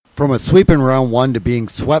From a sweep in round one to being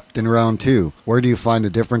swept in round two, where do you find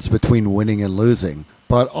the difference between winning and losing?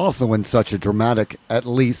 But also in such a dramatic, at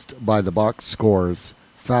least by the box scores,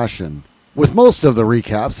 fashion. With most of the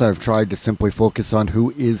recaps, I've tried to simply focus on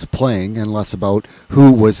who is playing and less about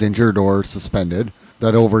who was injured or suspended.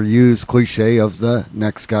 That overused cliche of the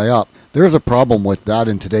next guy up. There's a problem with that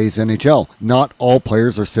in today's NHL. Not all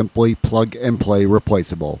players are simply plug-and-play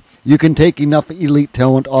replaceable. You can take enough elite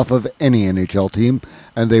talent off of any NHL team,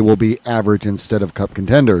 and they will be average instead of cup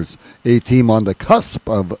contenders. A team on the cusp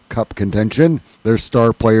of cup contention, their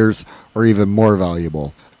star players are even more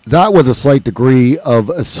valuable. That, with a slight degree of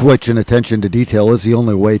a switch in attention to detail, is the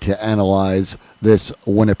only way to analyze this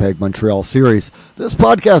Winnipeg-Montreal series. This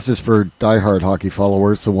podcast is for diehard hockey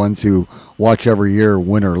followers, the ones who watch every year,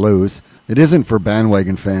 win or lose. It isn't for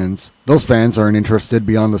bandwagon fans. Those fans aren't interested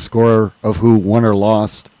beyond the score of who won or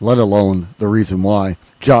lost, let alone the reason why.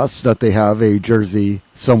 Just that they have a jersey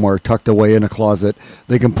somewhere tucked away in a closet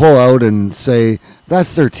they can pull out and say,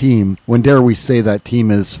 that's their team, when dare we say that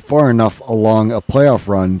team is far enough along a playoff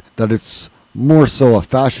run that it's more so a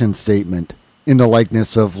fashion statement, in the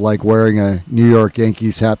likeness of like wearing a New York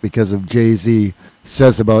Yankees hat because of Jay-Z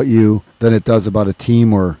says about you than it does about a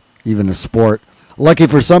team or even a sport. Lucky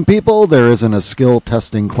for some people, there isn't a skill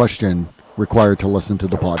testing question required to listen to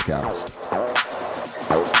the podcast.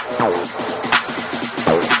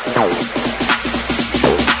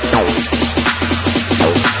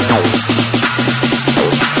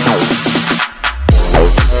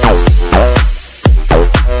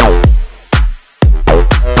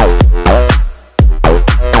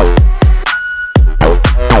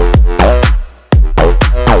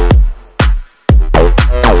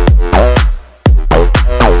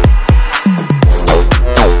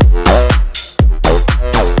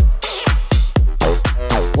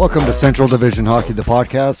 Welcome to Central Division Hockey, the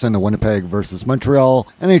podcast, and the Winnipeg versus Montreal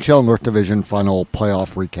NHL North Division Final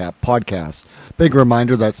Playoff Recap podcast. Big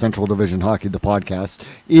reminder that Central Division Hockey, the podcast,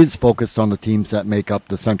 is focused on the teams that make up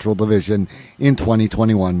the Central Division in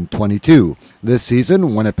 2021-22. This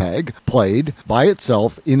season, Winnipeg played by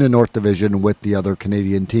itself in the North Division with the other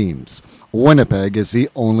Canadian teams. Winnipeg is the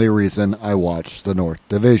only reason I watch the North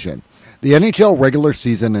Division. The NHL regular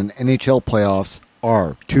season and NHL playoffs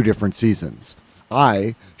are two different seasons.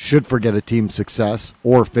 I should forget a team's success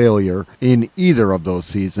or failure in either of those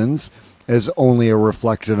seasons as only a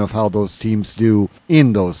reflection of how those teams do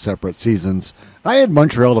in those separate seasons. I had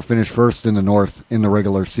Montreal to finish first in the North in the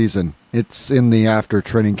regular season. It's in the after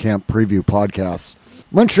training camp preview podcast.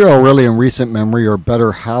 Montreal really in recent memory, or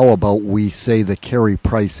better, how about we say the Carey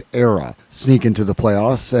Price era, sneak into the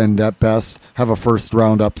playoffs and at best have a first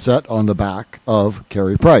round upset on the back of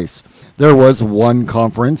Carey Price. There was one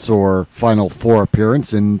conference or Final Four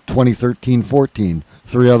appearance in 2013-14,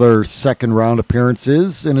 3 other second round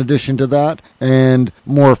appearances in addition to that, and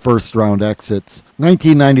more first round exits.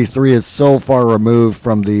 1993 is so far removed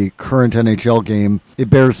from the current NHL game, it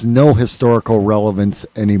bears no historical relevance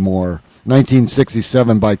anymore.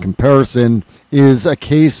 1967, by comparison, is a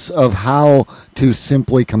case of how to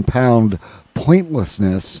simply compound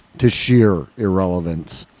pointlessness to sheer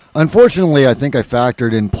irrelevance. Unfortunately, I think I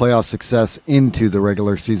factored in playoff success into the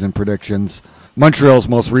regular season predictions. Montreal's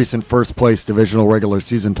most recent first-place divisional regular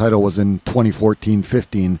season title was in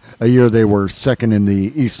 2014-15, a year they were second in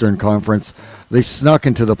the Eastern Conference. They snuck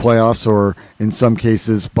into the playoffs, or in some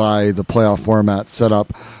cases by the playoff format set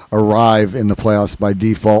up, arrive in the playoffs by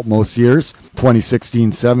default most years.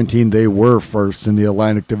 2016-17, they were first in the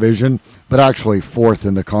Atlantic Division, but actually fourth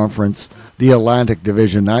in the conference. The Atlantic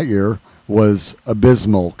Division that year was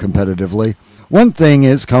abysmal competitively. One thing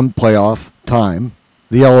is, come playoff time,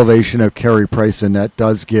 the elevation of Carey Price in net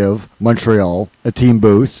does give Montreal a team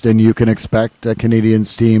boost, and you can expect a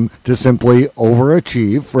Canadiens team to simply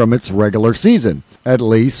overachieve from its regular season, at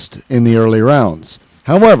least in the early rounds.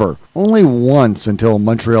 However, only once until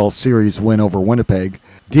Montreal's series win over Winnipeg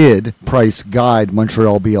did Price guide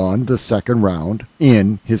Montreal beyond the second round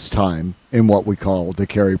in his time in what we call the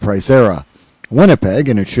Carey Price era. Winnipeg,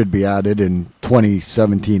 and it should be added in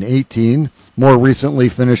 2017-18, more recently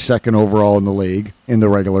finished second overall in the league in the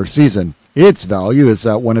regular season. Its value is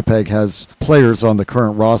that Winnipeg has players on the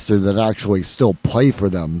current roster that actually still play for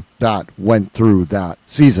them that went through that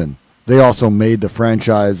season. They also made the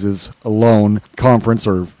franchise's lone conference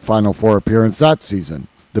or Final Four appearance that season.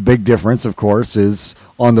 The big difference, of course, is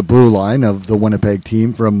on the blue line of the Winnipeg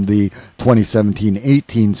team from the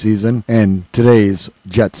 2017-18 season and today's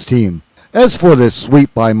Jets team. As for this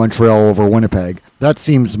sweep by Montreal over Winnipeg, that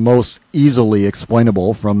seems most easily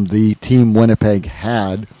explainable from the team Winnipeg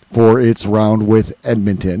had for its round with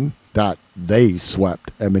Edmonton that they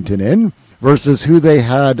swept Edmonton in. versus who they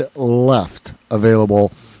had left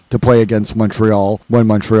available to play against Montreal when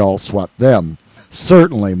Montreal swept them.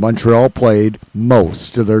 Certainly, Montreal played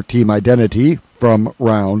most of their team identity from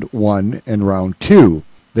round 1 and round 2.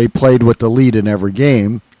 They played with the lead in every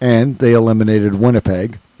game, and they eliminated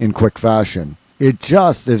Winnipeg in quick fashion. It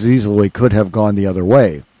just as easily could have gone the other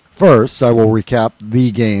way. First, I will recap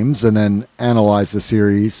the games and then analyze the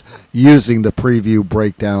series using the preview,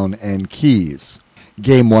 breakdown, and keys.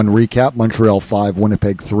 Game 1 recap, Montreal 5,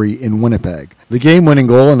 Winnipeg 3 in Winnipeg. The game-winning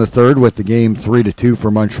goal in the third with the game 3-2 for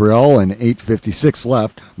Montreal and 8:56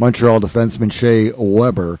 left. Montreal defenseman Shea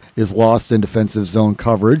Weber is lost in defensive zone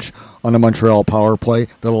coverage on a Montreal power play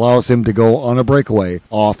that allows him to go on a breakaway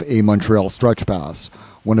off a Montreal stretch pass.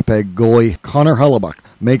 Winnipeg goalie Connor Hellebuyck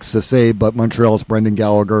makes the save, but Montreal's Brendan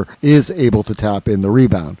Gallagher is able to tap in the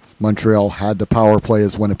rebound. Montreal had the power play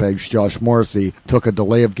as Winnipeg's Josh Morrissey took a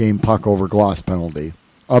delay of game puck over glass penalty.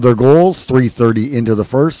 Other goals, 3:30 into the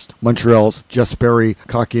first, Montreal's Jesperi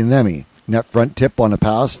Kotkaniemi. Net front tip on a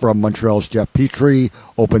pass from Montreal's Jeff Petrie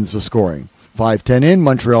opens the scoring. 5:10 in,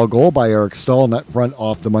 Montreal goal by Eric Stahl, net front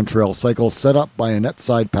off the Montreal cycle, set up by a net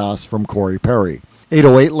side pass from Corey Perry.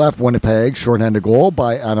 8:08 left, Winnipeg, shorthanded goal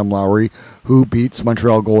by Adam Lowry, who beats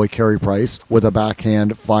Montreal goalie Carey Price with a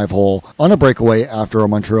backhand 5-hole on a breakaway after a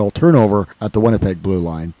Montreal turnover at the Winnipeg blue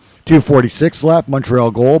line. 2:46 left,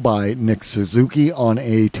 Montreal goal by Nick Suzuki on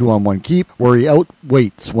a 2-on-1 keep, where he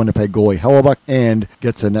outweights Winnipeg goalie Hellebuyck and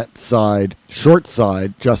gets a net side, short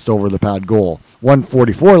side, just over the pad goal.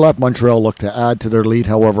 1:44 left, Montreal looked to add to their lead.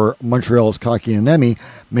 However, Montreal's Kotkaniemi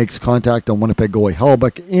makes contact on Winnipeg goalie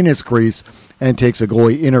Hellebuyck in his crease and takes a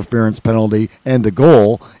goalie interference penalty, and the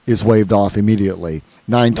goal is waved off immediately.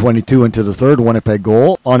 9:22 into the third, Winnipeg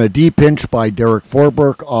goal on a deep pinch by Derek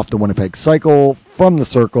Forberg off the Winnipeg cycle from the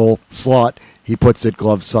circle slot. He puts it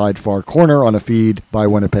glove side far corner on a feed by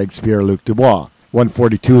Winnipeg's Pierre-Luc Dubois.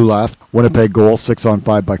 1:42 left, Winnipeg goal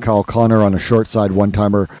 6-on-5 by Kyle Connor on a short side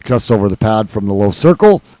one-timer just over the pad from the low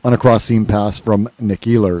circle on a cross-seam pass from Nick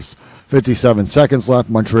Ehlers. 57 seconds left,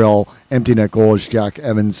 Montreal empty net goal as Jack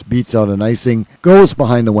Evans beats out an icing, goes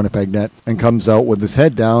behind the Winnipeg net, and comes out with his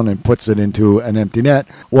head down and puts it into an empty net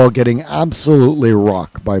while getting absolutely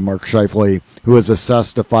rocked by Mark Scheifele, who is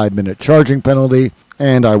assessed a 5-minute charging penalty,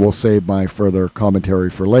 and I will save my further commentary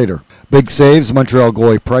for later. Big saves, Montreal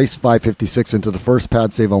goalie Price, 5:56 into the first,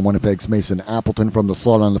 pad save on Winnipeg's Mason Appleton from the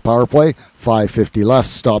slot on the power play. 5:50 left,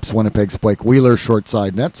 stops Winnipeg's Blake Wheeler, short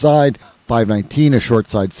side, net side. 5:19, a short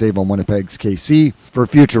side save on Winnipeg's KC. For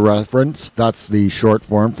future reference, that's the short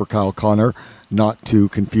form for Kyle Connor, not to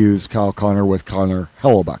confuse Kyle Connor with Connor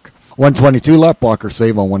Hellebuyck. 1:22 left, blocker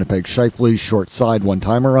save on Winnipeg Scheifele, short side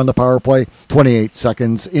one-timer on the power play. 28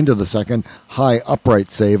 seconds into the second, high upright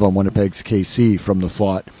save on Winnipeg's KC from the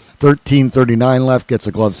slot. 13:39 left, gets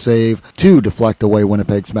a glove save to deflect away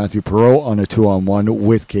Winnipeg's Matthew Perreault on a 2-on-1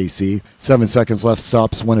 with KC. 7 seconds left,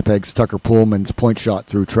 stops Winnipeg's Tucker Pullman's point shot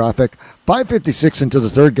through traffic. 5:56 into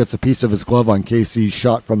the third, gets a piece of his glove on KC's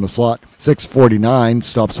shot from the slot. 6:49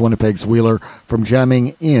 stops Winnipeg's Wheeler from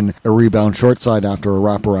jamming in a rebound short side after a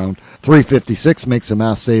wraparound. 3:56 makes a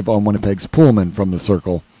mass save on Winnipeg's Pullman from the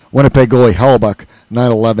circle. Winnipeg goalie Hellebuyck,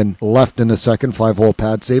 9:11 left in the second, 5-hole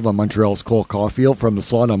pad save on Montreal's Cole Caulfield from the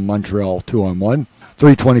slot on Montreal 2-on-1.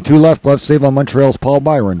 3:22 left, glove save on Montreal's Paul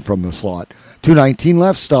Byron from the slot. 2:19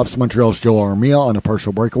 left, stops Montreal's Joel Armia on a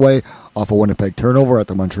partial breakaway off a Winnipeg turnover at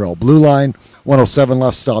the Montreal blue line. 1:07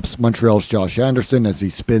 left, stops Montreal's Josh Anderson as he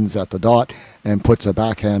spins at the dot and puts a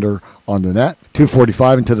backhander on the net.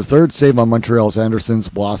 2:45 into the third, save on Montreal's Anderson's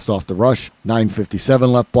blast off the rush.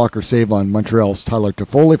 9:57 left, blocker save on Montreal's Tyler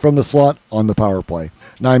Toffoli from the slot on the power play.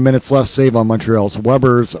 9 minutes left, save on Montreal's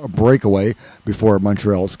Weber's breakaway before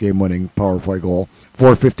Montreal's game-winning power play goal.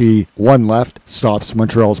 4:51 left, stops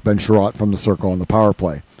Montreal's Ben Sherratt from the circle on the power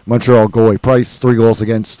play. Montreal goalie Price, 3 goals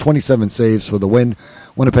against, 27 saves for the win.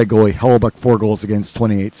 Winnipeg goalie Hellebuyck, 4 goals against,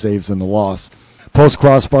 28 saves in the loss. Post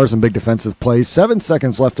crossbars and big defensive plays. 7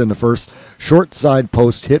 seconds left in the first. Short side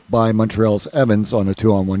post hit by Montreal's Evans on a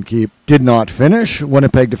 2-on-1 keep. Did not finish.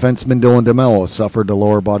 Winnipeg defenseman Dylan DeMello suffered a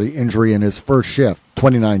lower body injury in his first shift.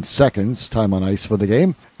 29 seconds time on ice for the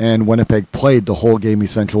game. And Winnipeg played the whole game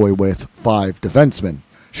essentially with 5 defensemen.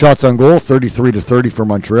 Shots on goal, 33-30 for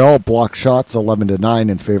Montreal. Block shots, 11-9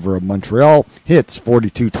 in favor of Montreal. Hits,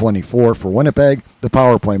 42-24 for Winnipeg. The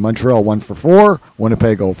power play, Montreal 1 for 4,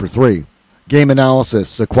 Winnipeg 0 for 3. Game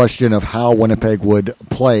analysis. The question of how Winnipeg would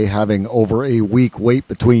play having over a week wait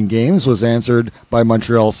between games was answered by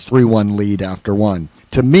Montreal's 3-1 lead after one.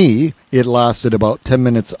 To me, it lasted about 10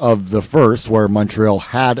 minutes of the first, where Montreal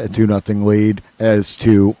had a 2-0 lead, as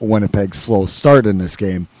to Winnipeg's slow start in this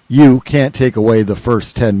game. You can't take away the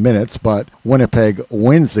first 10 minutes, but Winnipeg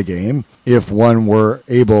wins the game if one were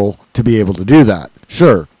able to do that.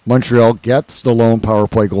 Sure, Montreal gets the lone power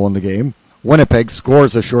play goal in the game. Winnipeg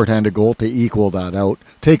scores a shorthanded goal to equal that out.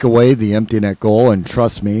 Take away the empty net goal, and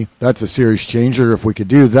trust me, that's a series changer if we could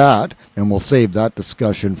do that, and we'll save that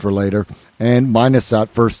discussion for later. And minus that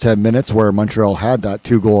first 10 minutes where Montreal had that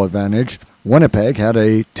 2-goal advantage, Winnipeg had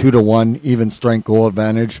a 2-1 even strength goal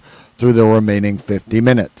advantage through the remaining 50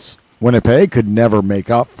 minutes. Winnipeg could never make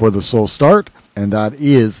up for the slow start, and that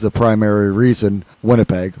is the primary reason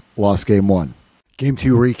Winnipeg lost Game 1. Game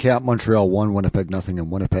 2 recap, Montreal 1, Winnipeg nothing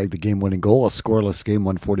in Winnipeg. The game-winning goal, a scoreless game,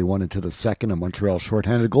 1:41 into the second. A Montreal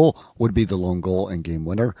shorthanded goal would be the lone goal and game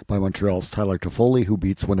winner by Montreal's Tyler Toffoli, who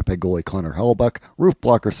beats Winnipeg goalie Connor Hellebuyck. Roof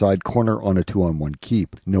blocker side corner on a 2-on-1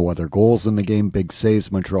 keep. No other goals in the game. Big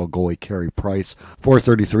saves, Montreal goalie Carey Price.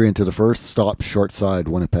 4:33 into the first, stops short side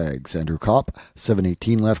Winnipeg's Andrew Copp.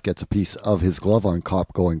 7:18 left, gets a piece of his glove on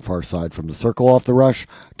Copp going far side from the circle off the rush.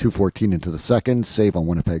 2:14 into the second, save on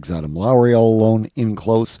Winnipeg's Adam Lowry all alone in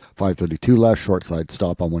close. 5:32 left, short side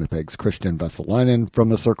stop on Winnipeg's Christian Vesalainen from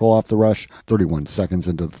the circle off the rush. 31 seconds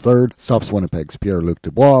into the third, stops Winnipeg's Pierre-Luc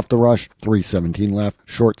Dubois off the rush. 3:17 left,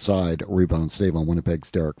 short side rebound save on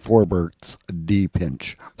Winnipeg's Derek Forbert's D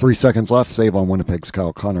pinch. 3 seconds left, save on Winnipeg's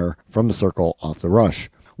Kyle Connor from the circle off the rush.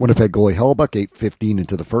 Winnipeg goalie Hellebuyck, 8:15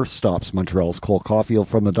 into the first, stops Montreal's Cole Caulfield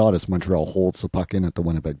from the dot as Montreal holds the puck in at the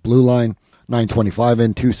Winnipeg blue line. 9:25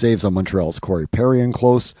 in, 2 saves on Montreal's Corey Perry in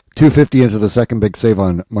close. 2:50 into the second, big save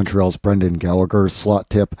on Montreal's Brendan Gallagher's slot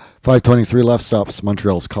tip. 5:23 left, stops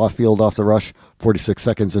Montreal's Caulfield off the rush. 46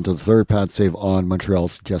 seconds into the third, pad save on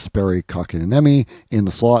Montreal's Jesperi Kotkaniemi in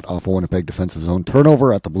the slot off a Winnipeg defensive zone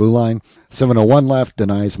turnover at the blue line. 7:01 left,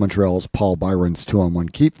 denies Montreal's Paul Byron's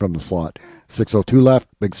 2-on-1 keep from the slot. 6:02 left,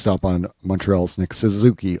 big stop on Montreal's Nick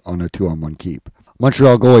Suzuki on a 2-on-1 keep.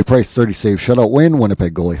 Montreal goalie Price 30-save shutout win.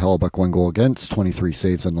 Winnipeg goalie Hellebuyck 1 goal against, 23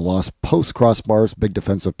 saves in the loss. Post crossbars, big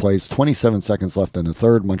defensive plays, 27 seconds left in the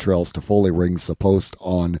third. Montreal's Toffoli rings the post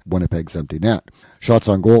on Winnipeg's empty net. Shots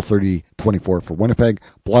on goal 30-24 for Winnipeg.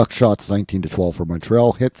 Block shots 19-12 for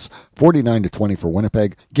Montreal. Hits 49-20 for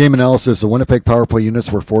Winnipeg. Game analysis, the Winnipeg power play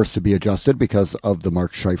units were forced to be adjusted because of the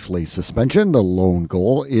Mark Scheifele suspension. The lone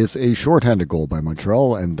goal is a shorthanded goal by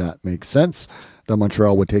Montreal, and that makes sense that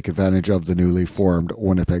Montreal would take advantage of the newly formed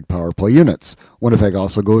Winnipeg power play units. Winnipeg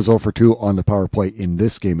also goes 0-for-2 on the power play in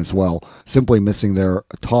this game as well. Simply missing their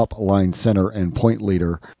top line center and point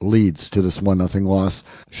leader leads to this 1-0 loss.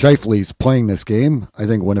 Scheifele's playing this game. I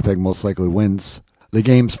think Winnipeg most likely wins. The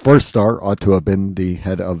game's first star ought to have been the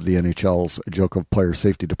head of the NHL's joke of player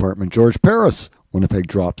safety department, George Parros. Winnipeg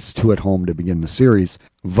drops 2 at home to begin the series.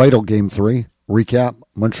 Vital Game 3. Recap,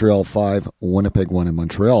 Montreal 5, Winnipeg 1 in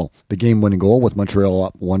Montreal. The game-winning goal with Montreal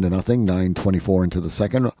up 1-0, 9:24 into the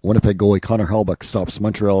second. Winnipeg goalie Connor Hellebuyck stops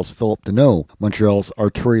Montreal's Philip Deneau. Montreal's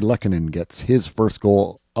Arturi Lehkonen gets his first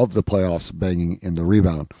goal of the playoffs, banging in the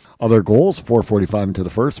rebound. Other goals, 4:45 into the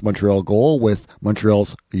first, Montreal goal with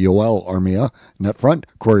Montreal's Yoel Armia. Net front,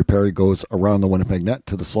 Corey Perry goes around the Winnipeg net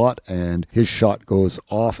to the slot, and his shot goes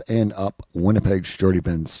off and up Winnipeg's Jordy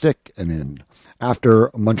Ben stick and in. After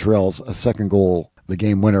Montreal's second goal, the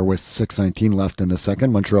game winner with 6:19 left in the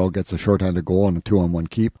second, Montreal gets a shorthanded goal on a 2-on-1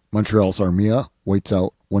 keep. Montreal's Armia waits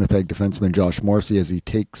out Winnipeg defenseman Josh Morrissey as he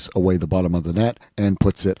takes away the bottom of the net and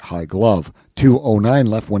puts it high glove. 2:09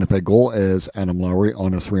 left, Winnipeg goal as Adam Lowry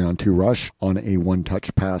on a 3-on-2 rush on a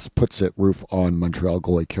one-touch pass puts it roof on Montreal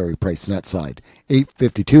goalie Carey Price net side.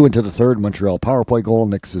 8:52 into the third, Montreal power play goal,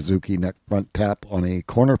 Nick Suzuki net front tap on a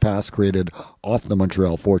corner pass created off the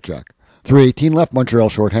Montreal forecheck. 3:18 left, Montreal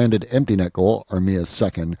shorthanded empty net goal, Armia's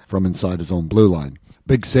second from inside his own blue line.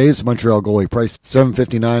 Big saves, Montreal goalie Price.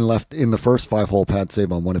 7:59 left in the first, 5-hole pad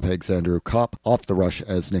save on Winnipeg's Andrew Copp off the rush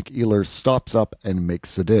as Nick Ehlers stops up and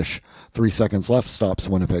makes the dish. 3 seconds left, stops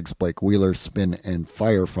Winnipeg's Blake Wheeler spin and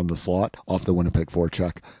fire from the slot off the Winnipeg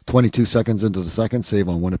forecheck. 22 seconds into the second, save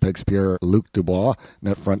on Winnipeg's Pierre-Luc Dubois,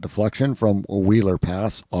 net front deflection from Wheeler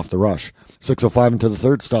pass off the rush. 6:05 into the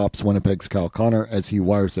third, stops Winnipeg's Kyle Connor as he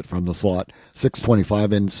wires it from the slot.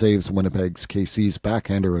 6:25 in, saves Winnipeg's KC's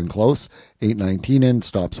backhander in close. 8:19 in,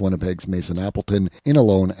 stops Winnipeg's Mason Appleton in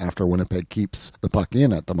alone after Winnipeg keeps the puck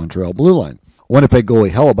in at the Montreal blue line. Winnipeg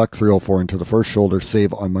goalie Hellebuck, 3:04 into the first, shoulder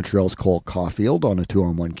save on Montreal's Cole Caulfield on a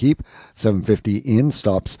 2-on-1 keep. 7:50 in,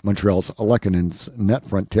 stops Montreal's Lekkkonen's net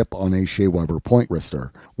front tip on a Shea Weber point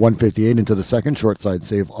wrister. 1:58 into the second, short side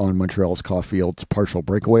save on Montreal's Caulfield's partial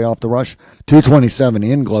breakaway off the rush. 2:27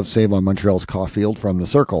 in, glove save on Montreal's Caulfield from the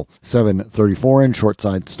circle. 7:34 in, short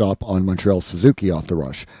side stop on Montreal's Suzuki off the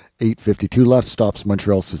rush. 8:52 left, stops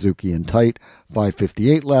Montreal's Suzuki in tight.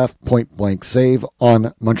 5:58 left, point-blank save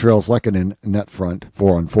on Montreal's Lehkonen net front,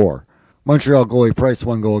 4-on-4. Montreal goalie Price,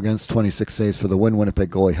 1 goal against, 26 saves for the win.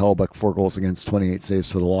 Winnipeg goalie Hellebuck, 4 goals against, 28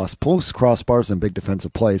 saves for the loss. Post crossbars and big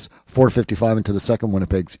defensive plays. 4:55 into the second,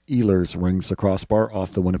 Winnipeg's Ehlers rings the crossbar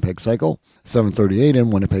off the Winnipeg cycle. 7:38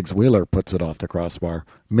 in, Winnipeg's Wheeler puts it off the crossbar.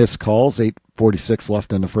 Missed calls, 8:46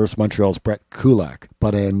 left in the first, Montreal's Brett Kulak,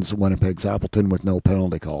 but ends Winnipeg's Appleton with no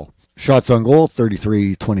penalty call. Shots on goal,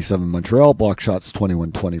 33-27 Montreal. Block shots,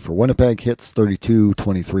 21-20 for Winnipeg. Hits,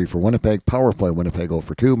 32-23 for Winnipeg. Power play, Winnipeg 0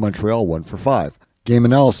 for 2. Montreal 1 for 5. Game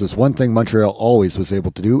analysis. One thing Montreal always was able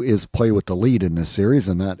to do is play with the lead in this series,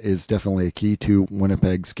 and that is definitely a key to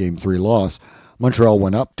Winnipeg's Game 3 loss. Montreal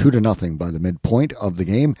went up 2-0 by the midpoint of the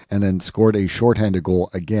game and then scored a shorthanded goal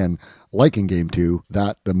again, like in Game 2,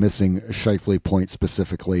 that the missing Scheifele point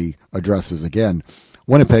specifically addresses again.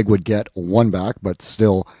 Winnipeg would get 1 back, but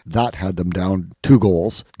still that had them down 2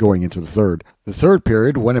 goals going into the third. The third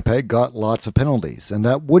period, Winnipeg got lots of penalties, and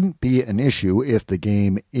that wouldn't be an issue if the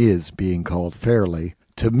game is being called fairly.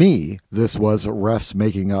 To me, this was refs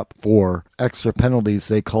making up for extra penalties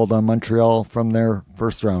they called on Montreal from their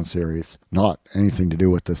first round series. Not anything to do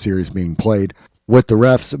with the series being played. With the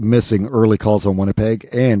refs missing early calls on Winnipeg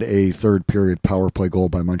and a third period power play goal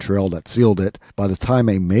by Montreal that sealed it, by the time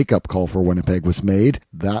a makeup call for Winnipeg was made,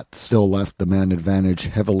 that still left the man advantage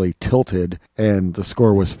heavily tilted, and the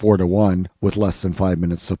score was 4-1 with less than 5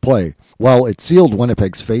 minutes to play. While it sealed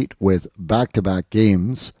Winnipeg's fate with back-to-back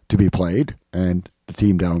games to be played, and the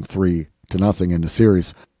team down 3-0 in the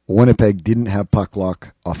series, Winnipeg didn't have puck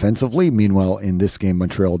luck offensively. Meanwhile, in this game,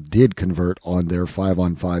 Montreal did convert on their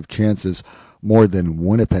 5-on-5 chances more than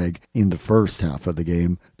Winnipeg in the first half of the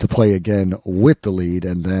game to play again with the lead,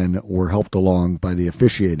 and then were helped along by the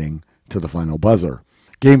officiating to the final buzzer.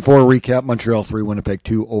 Game 4 recap, Montreal 3, Winnipeg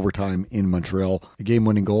 2, overtime in Montreal. A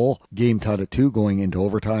game-winning goal, game tied at 2 going into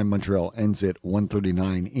overtime. Montreal ends it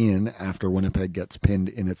 1:39 in after Winnipeg gets pinned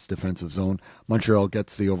in its defensive zone. Montreal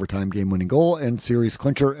gets the overtime game-winning goal and series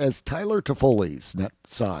clincher as Tyler Toffoli's net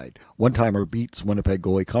side one-timer beats Winnipeg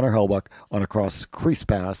goalie Connor Hellebuck on a cross crease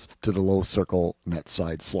pass to the low circle net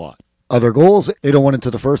side slot. Other goals, 8:01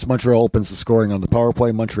 into the first, Montreal opens the scoring on the power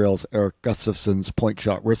play. Montreal's Eric Gustafsson's point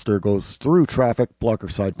shot wrister goes through traffic, blocker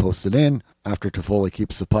side posted in, after Toffoli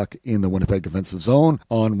keeps the puck in the Winnipeg defensive zone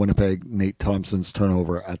on Winnipeg Nate Thompson's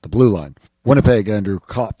turnover at the blue line. Winnipeg Andrew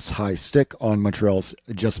Kopp's high stick on Montreal's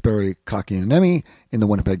Jesperi Kotkaniemi in the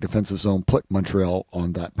Winnipeg defensive zone put Montreal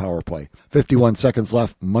on that power play. 51 seconds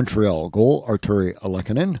left, Montreal goal, Artturi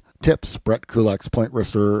Lehkonen tips Brett Kulak's point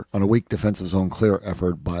wrister on a weak defensive zone clear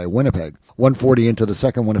effort by Winnipeg. 1:40 into the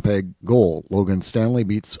second, Winnipeg goal, Logan Stanley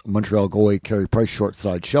beats Montreal goalie Carey Price short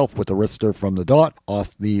side shelf with a wrister from the dot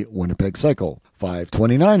off the Winnipeg cycle.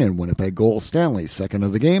 5:29 in, Winnipeg goal, Stanley, second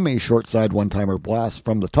of the game, a short side one-timer blast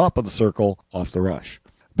from the top of the circle off the rush.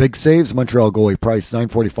 Big saves, Montreal goalie Price,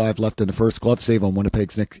 9:45 left in the first, glove save on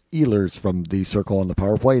Winnipeg's Nick Ehlers from the circle on the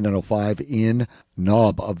power play. 9:05 in,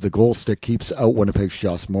 knob of the goal stick keeps out Winnipeg's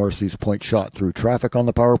Josh Morrissey's point shot through traffic on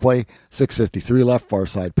the power play. 6:53 left, far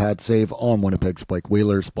side pad save on Winnipeg's Blake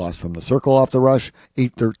Wheeler's blast from the circle off the rush.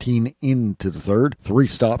 8:13 into the third, 3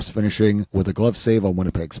 stops finishing with a glove save on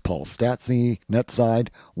Winnipeg's Paul Stastny net side.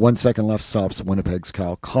 1 second left, stops Winnipeg's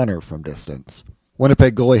Kyle Connor from distance.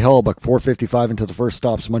 Winnipeg goalie Hellebuck, 4:55 into the first,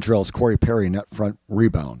 stops Montreal's Corey Perry net front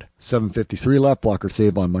rebound. 7:53 left, blocker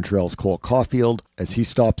save on Montreal's Cole Caulfield as he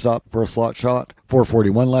stops up for a slot shot.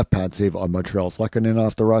 4:41 left, pad save on Montreal's Lehkonen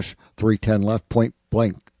off the rush. 3:10 left, point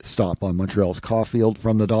blank stop on Montreal's Caulfield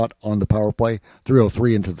from the dot on the power play.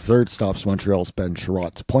 3:03 into the third, stops Montreal's Ben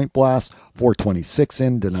Sherratt's point blast. 4:26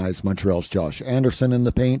 in, denies Montreal's Josh Anderson in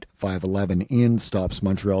the paint. 5:11 in, stops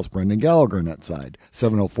Montreal's Brendan Gallagher net side.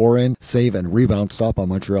 7:04 in, save and rebound stop on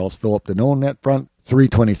Montreal's Philip Deneau net front.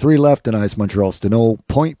 3:23 left, denies Montreal's Deneau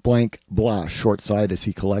point blank blast short side as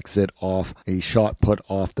he collects it off a shot put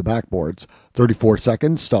off the backboards. 34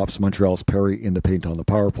 seconds, stops Montreal's Perry in the paint on the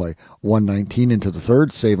power play. 1:19 into the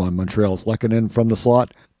third, save on Montreal's Lehkonen from the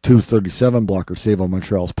slot. 2:37 blocker save on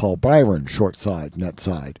Montreal's Paul Byron short side net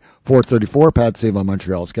side. 4:34 pad save on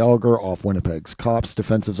Montreal's Gallagher off Winnipeg's Kopp's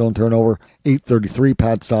defensive zone turnover. 8:33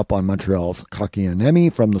 pad stop on Montreal's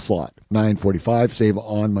Kotkaniemi from the slot. 9:45 save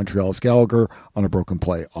on Montreal's Gallagher on a broken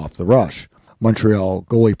play off the rush. Montreal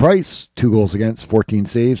goalie Price, 2 goals against, 14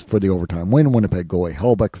 saves for the overtime win. Winnipeg goalie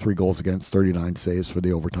Hellebuyck, 3 goals against, 39 saves for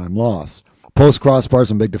the overtime loss. Post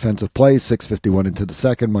crossbars and big defensive play, 6:51 into the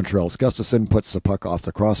second. Montreal's Gustafsson puts the puck off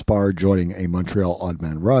the crossbar, joining a Montreal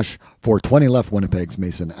odd-man rush. 4:20 left, Winnipeg's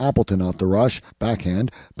Mason Appleton off the rush,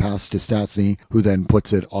 backhand, pass to Stastny, who then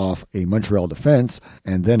puts it off a Montreal defense,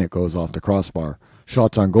 and then it goes off the crossbar.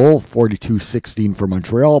 Shots on goal, 42-16 for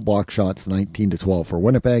Montreal. Block shots, 19-12 for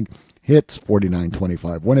Winnipeg. Hits,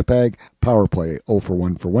 49-25 Winnipeg. Power play, 0 for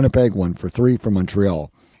 1 for Winnipeg, 1 for 3 for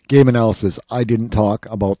Montreal. Game analysis. I didn't talk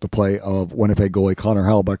about the play of Winnipeg goalie Connor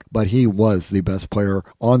Hellebuyck, but he was the best player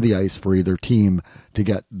on the ice for either team to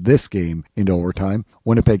get this game into overtime.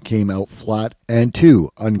 Winnipeg came out flat, and 2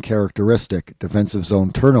 uncharacteristic defensive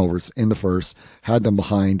zone turnovers in the first had them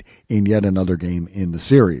behind in yet another game in the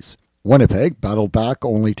series. Winnipeg battled back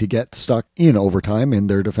only to get stuck in overtime in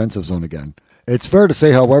their defensive zone again. It's fair to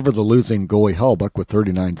say, however, the losing goalie Hellebuyck with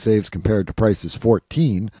 39 saves compared to Price's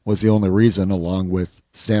 14 was the only reason, along with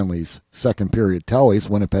Stanley's second period tallies,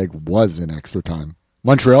 Winnipeg was in extra time.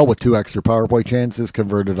 Montreal with 2 extra power play chances,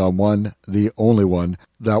 converted on one, the only one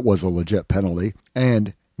that was a legit penalty,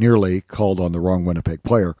 and nearly called on the wrong Winnipeg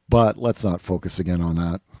player. But let's not focus again on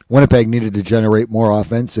that. Winnipeg needed to generate more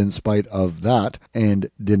offense in spite of that,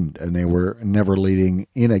 and didn't, and they were never leading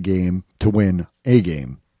in a game to win a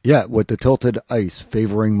game. Yet, with the tilted ice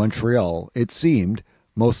favoring Montreal, it seemed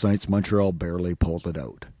most nights Montreal barely pulled it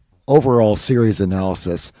out. Overall series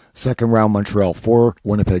analysis: second round Montreal 4,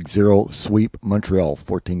 Winnipeg 0, sweep Montreal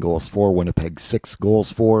 14 goals for, Winnipeg 6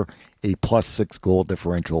 goals for, a +6 goal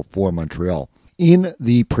differential for Montreal. In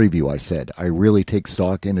the preview, I said, I really take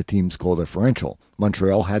stock in a team's goal differential.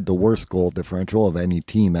 Montreal had the worst goal differential of any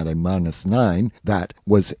team at a -9 that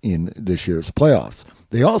was in this year's playoffs.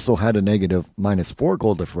 They also had a negative -4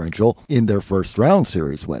 goal differential in their first round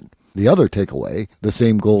series win. The other takeaway, the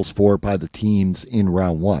same goals for by the teams in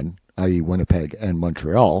round 1, i.e. Winnipeg and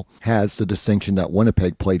Montreal, has the distinction that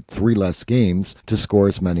Winnipeg played 3 less games to score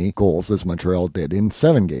as many goals as Montreal did in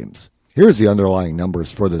 7 games. Here's the underlying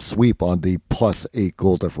numbers for the sweep on the +8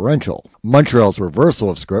 goal differential. Montreal's reversal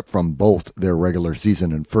of script from both their regular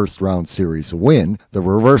season and first round series win. The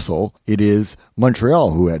reversal, it is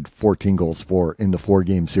Montreal who had 14 goals for in the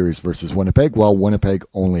 4-game series versus Winnipeg, while Winnipeg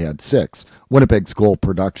only had 6. Winnipeg's goal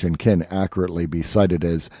production can accurately be cited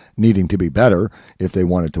as needing to be better if they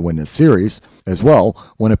wanted to win this series. As well,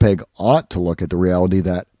 Winnipeg ought to look at the reality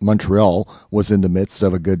that Montreal was in the midst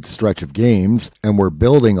of a good stretch of games and were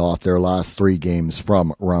building off their last 3 games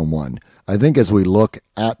from round 1. I think as we look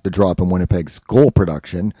at the drop in Winnipeg's goal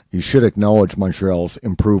production, you should acknowledge Montreal's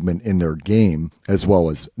improvement in their game as well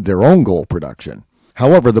as their own goal production.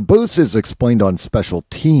 However, the boost is explained on special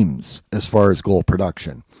teams as far as goal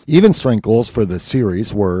production. Even strength goals for the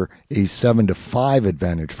series were a 7-5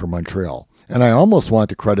 advantage for Montreal. And I almost want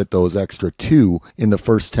to credit those extra 2 in the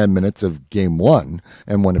first 10 minutes of Game 1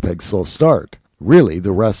 and Winnipeg's slow start. Really,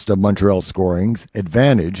 the rest of Montreal's scoring's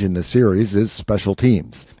advantage in the series is special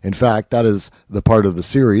teams. In fact, that is the part of the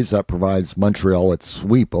series that provides Montreal its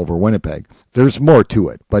sweep over Winnipeg. There's more to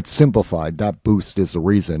it, but simplified, that boost is the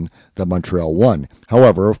reason that Montreal won.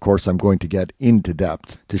 However, of course, I'm going to get into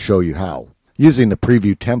depth to show you how. Using the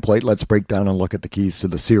preview template, let's break down and look at the keys to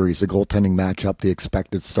the series. The goaltending matchup, the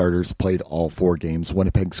expected starters played all 4 games.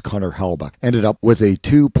 Winnipeg's Connor Hellebuyck ended up with a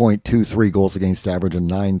 2.23 goals against average and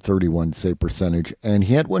 .931 save percentage, and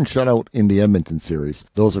he had 1 shutout in the Edmonton series.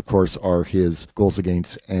 Those, of course, are his goals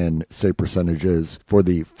against and save percentages for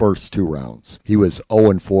the first 2 rounds. He was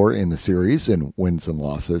 0-4 in the series in wins and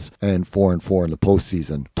losses, and 4-4 in the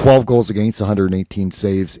postseason. 12 goals against, 118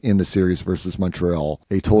 saves in the series versus Montreal.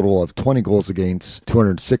 A total of 20 goals against,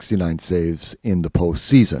 269 saves in the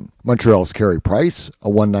postseason. Montreal's Carey Price, a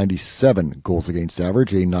 197 goals against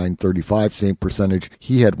average, a .935 save percentage.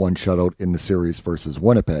 He had 1 shutout in the series versus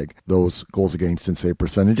Winnipeg. Those goals against and save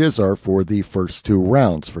percentages are for the first 2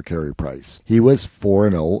 rounds for Carey Price. He was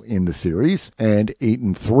 4-0 in the series and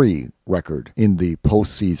 8-3 record in the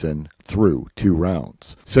postseason through 2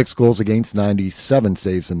 rounds. 6 goals against, 97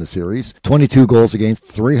 saves in the series. 22 goals against,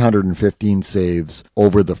 315 saves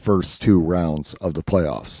over the first 2 rounds of the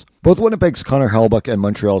playoffs. Both Winnipeg's Connor Hellebuyck and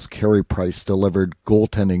Montreal's Carey Price delivered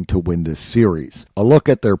goaltending to win this series. A look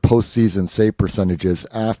at their postseason save percentages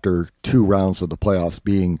after 2 rounds of the playoffs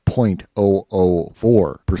being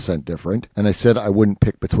 .004% different, and I said I wouldn't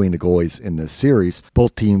pick between the goalies in this series.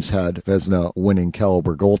 Both teams had Vezina winning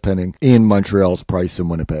caliber goaltending in Montreal's Price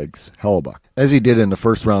and Winnipeg's Hellebuyck. As he did in the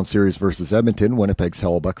first round series versus Edmonton, Winnipeg's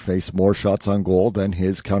Hellebuyck faced more shots on goal than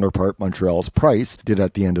his counterpart Montreal's Price did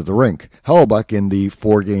at the end of the rink. Hellebuyck in the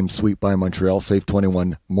 4-game sweep by Montreal saved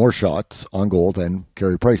 21 more shots on goal than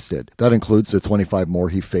Carey Price did. That includes the 25 more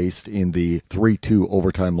he faced in the 3-2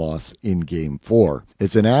 overtime loss in Game 4.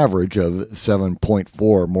 It's an average of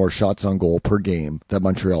 7.4 more shots on goal per game that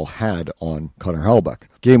Montreal had on Connor Hellebuyck.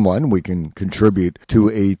 Game 1, we can contribute to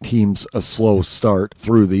a team's slow start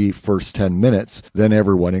through the first 10 minutes. Then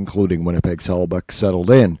everyone, including Winnipeg's Hellebuyck,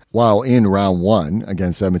 settled in. While in round 1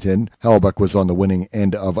 against Edmonton, Hellebuyck was on the winning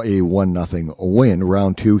end of a 1-0 win.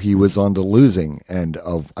 Round 2, he was on the losing end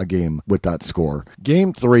of a game with that score.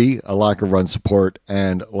 Game 3, a lack of run support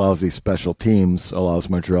and lousy special teams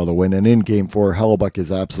allows Montreal to win. And in Game 4, Hellebuyck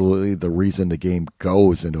is absolutely the reason the game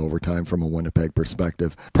goes into overtime from a Winnipeg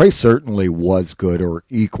perspective. Price certainly was good or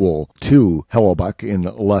equal to Hellebuyck in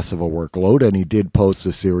less of a workload, and he did post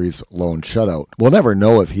a series lone shutout. We'll never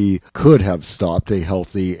know if he could have stopped a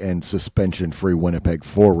healthy and suspension-free Winnipeg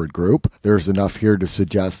forward group. There's enough here to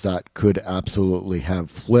suggest that could absolutely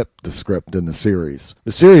have flipped the script in the series.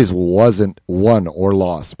 The series wasn't won or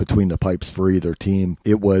lost between the pipes for either team.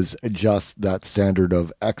 It was just that standard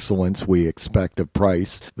of excellence we expect of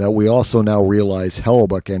Price that we also now realize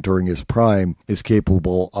Hellebuyck entering his prime is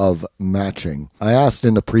capable of matching. I asked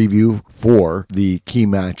in the preview for the key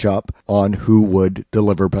matchup on who would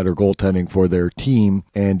deliver better goaltending for their team,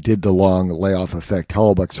 and did the long layoff affect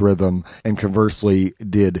Hellebuyck's rhythm, and conversely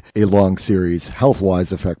did a long series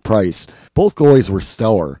health-wise affect Price. Both goalies were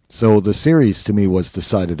stellar, so the series to me was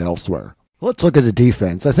decided elsewhere. Let's look at the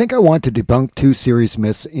defense. I think I want to debunk two series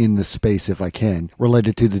myths in the space if I can,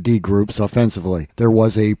 related to the D groups offensively. There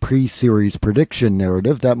was a pre-series prediction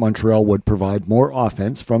narrative that Montreal would provide more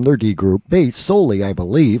offense from their D group, based solely, I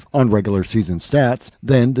believe, on regular season stats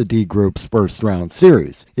than the D group's first round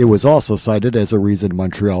series. It was also cited as a reason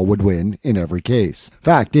Montreal would win in every case.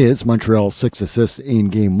 Fact is, Montreal's 6 assists in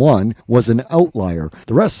Game 1 was an outlier.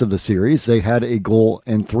 The rest of the series, they had a goal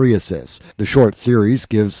and 3 assists. The short series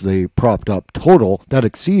gives the propped up total that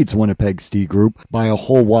exceeds Winnipeg's D group by a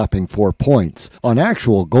whole whopping 4 points. On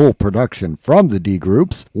actual goal production from the D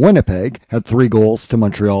groups, Winnipeg had 3 goals to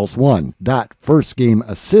Montreal's 1. That first game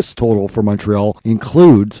assist total for Montreal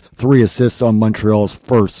includes 3 assists on Montreal's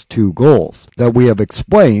first 2 goals that we have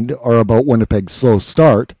explained are about Winnipeg's slow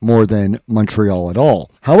start more than Montreal at all.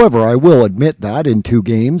 However, I will admit that in 2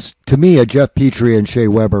 games, to me, a Jeff Petrie and Shea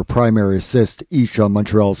Weber primary assist each on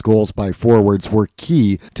Montreal's goals by forwards were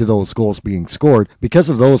key to those goals being scored. Because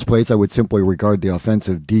of those plays, I would simply regard the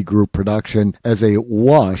offensive D group production as a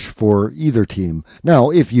wash for either team.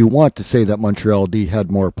 Now, if you want to say that Montreal D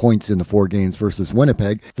had more points in the 4 games versus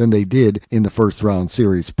Winnipeg than they did in the first round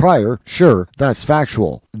series prior, sure, that's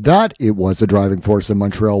factual. That it was a driving force in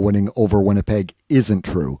Montreal winning over Winnipeg isn't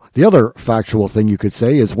true. The other factual thing you could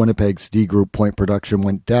say is Winnipeg's D group point production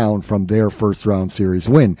went down from their first round series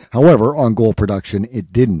win. However, on goal production,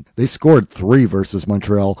 it didn't. They scored 3 versus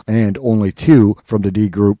Montreal and only 2 from the D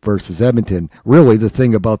group versus Edmonton. Really, the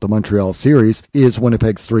thing about the Montreal series is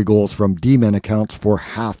Winnipeg's 3 goals from D-men accounts for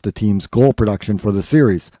half the team's goal production for the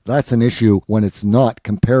series. That's an issue when it's not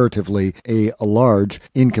comparatively a large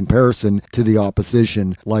in comparison to the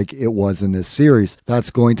opposition like it was in this series.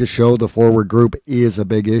 That's going to show the forward group is a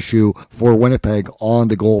big issue for Winnipeg on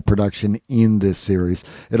the goal production in this series.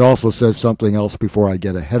 It also says something else before I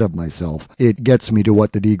get ahead of myself. It gets me to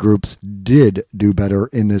what the D groups did do better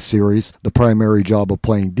in this series, the primary job of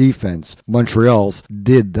playing defense. Montreal's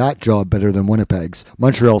did that job better than Winnipeg's.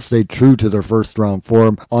 Montreal stayed true to their first round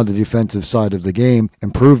form on the defensive side of the game,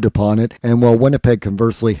 improved upon it, and while Winnipeg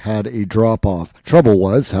conversely had a drop-off. Trouble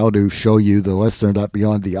was how to show you, the listener, that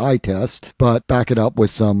beyond the eye test, but back it up with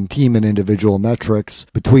some team and individual metrics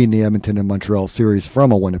between the Edmonton and Montreal series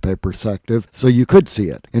from a Winnipeg perspective, so you could see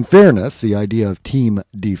it. In fairness, the idea of team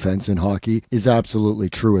defense in hockey is absolutely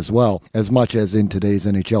true as well. As much as in today's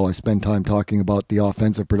NHL I spend time talking about the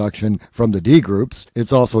offensive production from the D groups,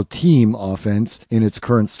 it's also team offense in its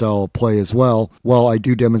current style of play as well. While I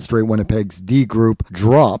do demonstrate Winnipeg's D group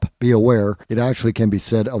drop, be aware, it actually can be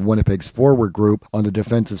said of Winnipeg's forward group on the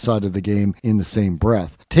defensive side of the game in the same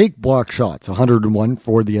breath. Take block shots, 101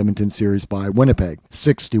 for the Edmonton series by Winnipeg,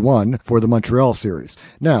 61 for the Montreal series.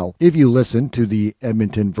 Now, if you listen to the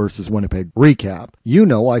Edmonton versus Winnipeg recap, you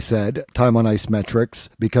know I said time on ice metrics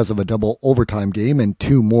because of a double overtime game and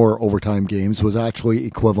 2 more overtime games was actually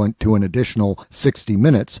equivalent to an additional 60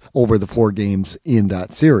 minutes over the 4 games in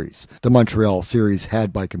that series. The Montreal series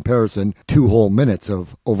had, by comparison, 2 whole minutes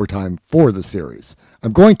of overtime for the series.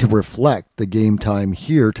 I'm going to reflect the game time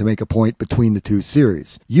here to make a point between the two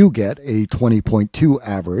series. You get a 20.2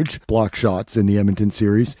 average block shots in the Edmonton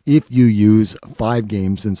series if you use 5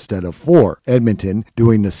 games instead of 4. Edmonton,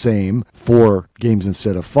 doing the same, 4 games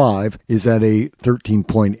instead of 5, is at a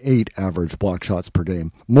 13.8 average block shots per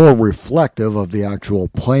game, more reflective of the actual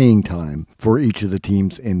playing time for each of the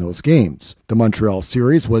teams in those games. The Montreal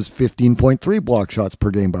series was 15.3 block shots per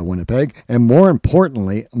game by Winnipeg, and more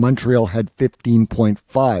importantly, Montreal had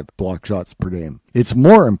 15.5 block shots per game. It's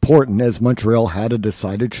more important as Montreal had a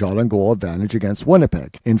decided shot on goal advantage against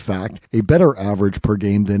Winnipeg. In fact, a better average per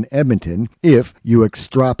game than Edmonton if you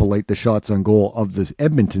extrapolate the shots on goal of the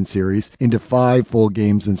Edmonton series into 5 full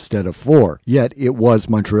games instead of 4. Yet it was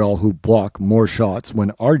Montreal who blocked more shots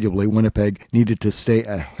when arguably Winnipeg needed to stay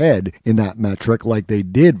ahead in that metric like they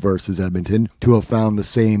did versus Edmonton to have found the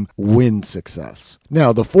same win success.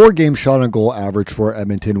 Now, the 4-game shot on goal average for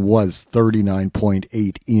Edmonton was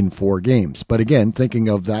 39.8 in 4 games. But again, thinking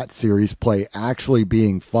of that series play actually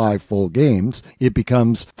being 5 full games, it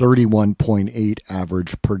becomes 31.8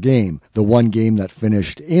 average per game. The one game that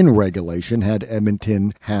finished in regulation had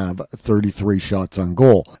Edmonton have 33 shots on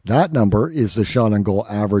goal. That number is the shot on goal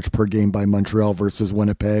average per game by Montreal versus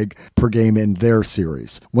Winnipeg per game in their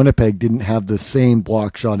series. Winnipeg didn't have the same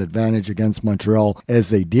block shot advantage against Montreal as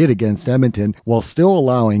they did against Edmonton, while still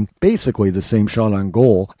allowing basically the same shot on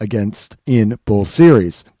goal against in both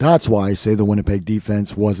series. That's why I say the Winnipeg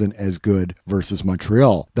defense wasn't as good versus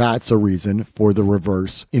Montreal. That's a reason for the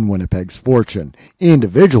reverse in Winnipeg's fortune.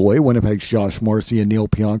 Individually, Winnipeg's Josh Morrissey and Neil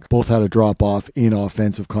Pionk both had a drop-off in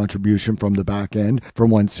offensive contribution from the back end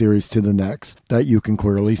from one series to the next that you can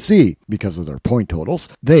clearly see because of their point totals.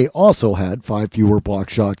 They also had 5 fewer block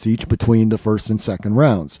shots each between the first and second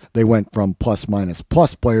rounds. They went from plus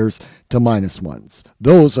players to -1s.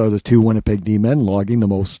 Those are the 2 Winnipeg D-men logging the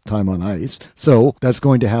most time on ice, so that's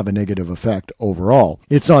going to have a negative effect overall.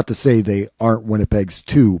 It's not to say they aren't Winnipeg's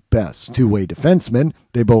 2 best two-way defensemen.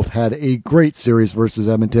 They both had a great series versus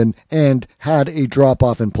Edmonton and had a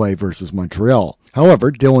drop-off in play versus Montreal.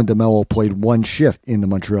 However, Dylan DeMello played 1 shift in the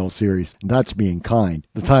Montreal series. That's being kind.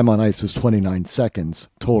 The time on ice was 29 seconds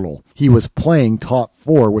total. He was playing top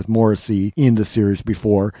 4 with Morrissey in the series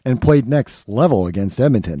before and played next level against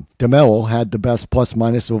Edmonton. DeMello had the best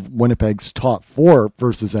plus-minus of Winnipeg's top 4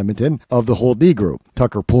 versus Edmonton of the whole D group.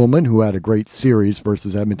 Tucker Poolman, who had a great series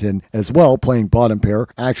versus Edmonton as well, playing bottom pair,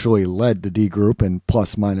 actually led the D group in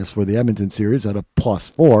plus-minus for the Edmonton series at a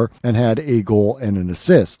 +4 and had a goal and an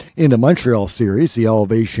assist. In the Montreal series, the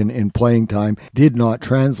elevation in playing time did not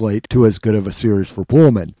translate to as good of a series for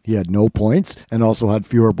Poolman. He had no points and also had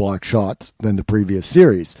fewer block shots than the previous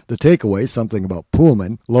series. The takeaway, something about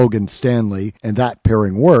Poolman, Logan Stanley, and that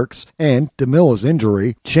pairing works, and DeMello's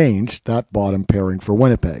injury changed that bottom pairing for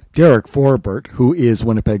Winnipeg. Derek Forbort, who is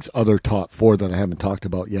Winnipeg's other top 4 that I haven't talked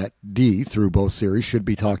about yet, D through both series, should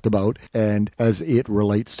be talked about, and as it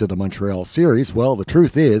relates to the Montreal series, well, the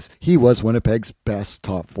truth is, he was Winnipeg's best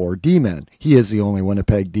top 4 D-man. He is the only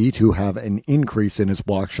Winnipeg D to have an increase in his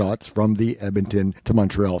block shots from the Edmonton to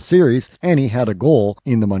Montreal series, and he had a goal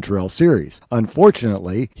in the Montreal series.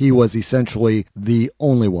 Unfortunately, he was essentially the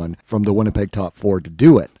only one from the Winnipeg top 4 to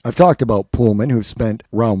do it. I've talked about Poolman, who spent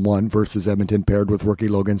round 1 versus Edmonton paired with rookie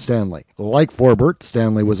Logan Stanley. Like Forbort,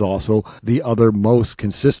 Stanley was also the other most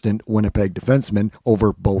consistent Winnipeg defenseman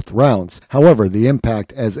over both rounds. However, the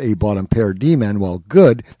impact as a bottom pair D-man, while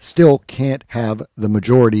good, still can't have the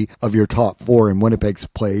majority of your top 4 in Winnipeg's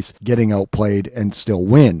place getting outplayed and still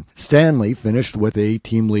win. Stanley finished with a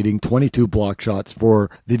team-leading 22 block shots for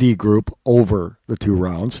the D group over the 2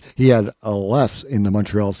 rounds. He had a less in the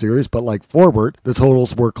Montreal series, but like Forbort, the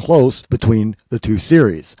totals were close between the 2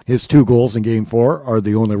 series. His 2 goals in Game 4 are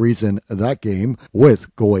the only reason that game,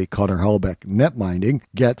 with goalie Connor Hellebuyck netminding,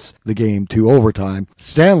 gets the game to overtime.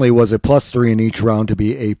 Stanley was a +3 in each round to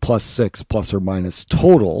be a +6 plus or minus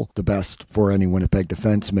total, the best for any Winnipeg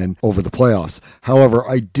defenseman over the playoffs. However,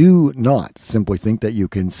 I do not simply think that you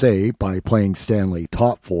can say by playing Stanley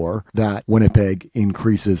top 4 that Winnipeg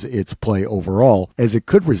increases its play overall, as it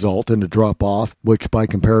could result in a drop-off, which by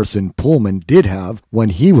comparison Poolman did have when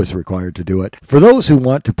he was required to do it. For those who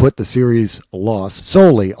want to put the series loss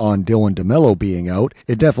solely on Dylan DeMello being out,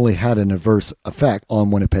 it definitely had an adverse effect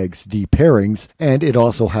on Winnipeg's D pairings, and it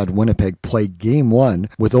also had Winnipeg play Game 1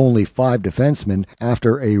 with only 5 defensemen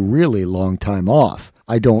after a really long time off.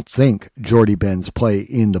 I don't think Jordie Benn's play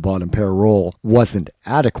in the bottom pair role wasn't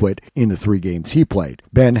adequate in the 3 games he played.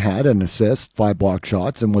 Ben had an assist, 5 block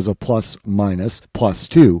shots, and was a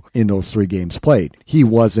 +2 in those 3 games played. He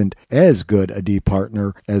wasn't as good a D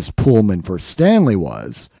partner as Poolman for Stanley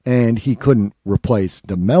was, and he couldn't replace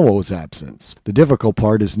DeMello's absence. The difficult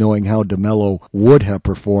part is knowing how DeMello would have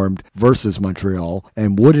performed versus Montreal,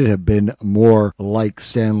 and would it have been more like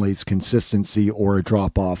Stanley's consistency or a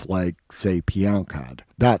drop-off like, say, Pionk had?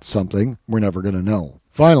 That's something we're never going to know.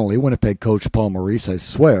 Finally, Winnipeg coach Paul Maurice, I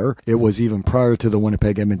swear, it was even prior to the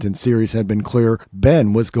Winnipeg-Edmonton series, had been clear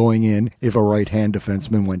Ben was going in if a right-hand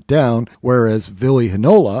defenseman went down, whereas Ville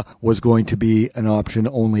Heinola was going to be an option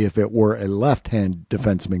only if it were a left-hand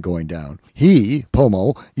defenseman going down. He,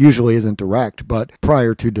 Pomo, usually isn't direct, but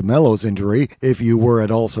prior to DeMello's injury, if you were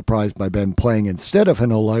at all surprised by Ben playing instead of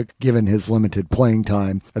Heinola, given his limited playing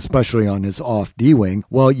time, especially on his off D-wing,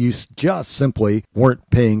 well, you just simply weren't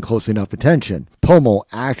paying close enough attention. Pomo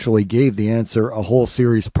actually gave the answer a whole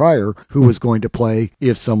series prior who was going to play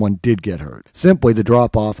if someone did get hurt. Simply the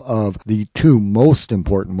drop-off of the 2 most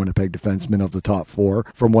important Winnipeg defensemen of the top 4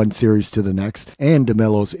 from one series to the next, and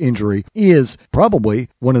DeMello's injury is probably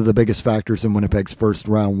one of the biggest factors in Winnipeg's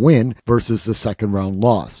first-round win versus the second-round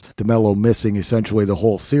loss. DeMello missing essentially the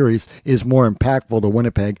whole series is more impactful to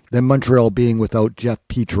Winnipeg than Montreal being without Jeff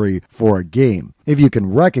Petrie for a game. If you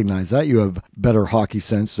can recognize that, you have better hockey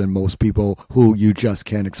sense than most people who you just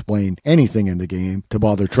can't explain anything in the game to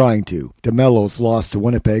bother trying to. DeMello's loss to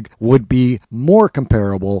Winnipeg would be more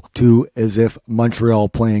comparable to as if Montreal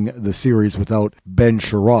playing the series without Ben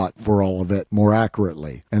Sherratt for all of it more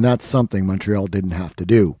accurately. And that's something Montreal didn't have to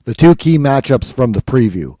do. The 2 key matchups from the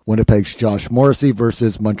preview: Winnipeg's Josh Morrissey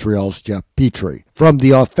versus Montreal's Jeff Petrie. From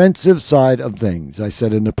the offensive side of things, I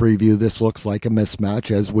said in the preview this looks like a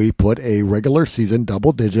mismatch as we put a regular season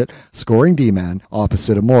double-digit scoring D-man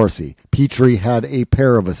opposite of Morrissey. Petrie had a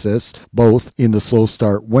pair of assists, both in the slow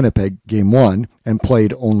start Winnipeg Game 1, and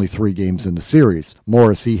played only 3 games in the series.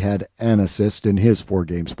 Morrissey had an assist in his 4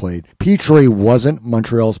 games played. Petrie wasn't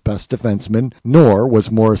Montreal's best defenseman, nor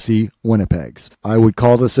was Morrissey Winnipeg's. I would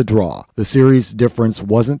call this a draw. The series difference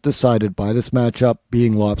wasn't decided by this matchup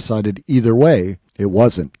being lopsided either way. It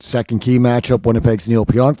wasn't. Second key matchup, Winnipeg's Neil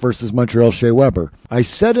Pionk versus Montreal's Shea Weber. I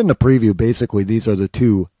said in the preview, basically, these are the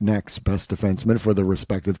 2 next best defensemen for the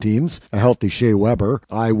respective teams. A healthy Shea Weber,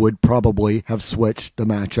 I would probably have switched the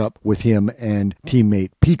matchup with him and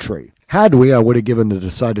teammate Petrie. Had we, I would have given the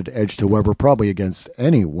decided edge to Weber probably against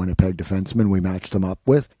any Winnipeg defenseman we matched him up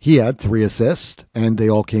with. He had 3 assists, and they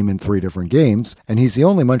all came in 3 different games, and he's the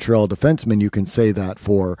only Montreal defenseman you can say that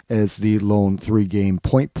for as the lone 3-game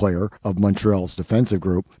point player of Montreal's defensive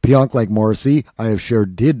group. Pionk, like Morrissey, I have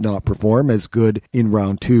shared did not perform as good in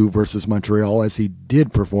round 2 versus Montreal as he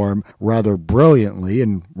did perform rather brilliantly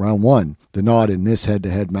in round 1. The nod in this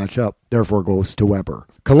head-to-head matchup therefore goes to Weber.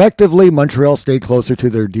 Collectively, Montreal stayed closer to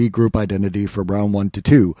their D group identity from round 1 to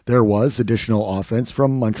 2. There was additional offense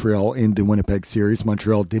from Montreal in the Winnipeg series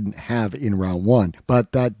Montreal didn't have in round 1,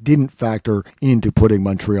 but that didn't factor into putting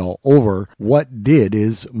Montreal over. What did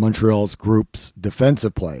is Montreal's group's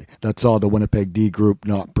defensive play that saw the Winnipeg D group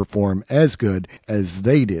not perform as good as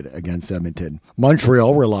they did against Edmonton.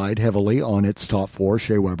 Montreal relied heavily on its top 4,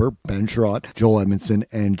 Shea Weber, Ben Sherratt, Joel Edmondson,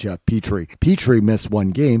 and Jeff Petrie. Petrie missed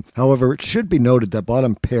 1 game. However, it should be noted that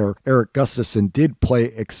bottom pair Erik Gustafsson did play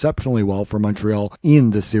exceptionally well for Montreal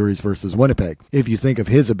in the series versus Winnipeg. If you think of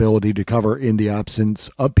his ability to cover in the absence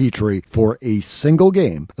of Petrie for a single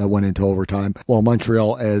game that went into overtime, while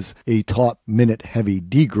Montreal as a top minute heavy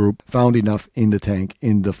D group found enough in the tank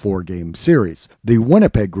in the 4-game series. The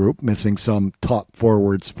Winnipeg group, missing some top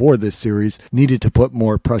forwards for this series, needed to put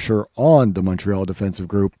more pressure on the Montreal defensive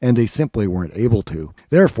group, and they simply weren't able to.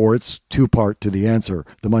 Therefore, it's 2-part to the answer.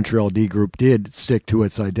 The Montreal D group did stick to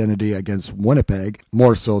its identity against Winnipeg,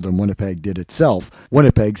 more so than Winnipeg did itself.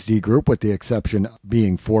 Winnipeg's D group, with the exception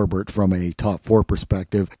being Forbort from a top 4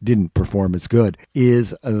 perspective, didn't perform as good.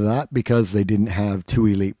 Is that because they didn't have 2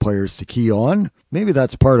 elite players to key on? Maybe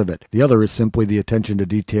that's part of it. The other is simply the attention to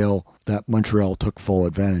detail that Montreal took full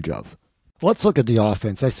advantage of. Let's look at the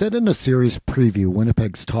offense. I said in the series preview,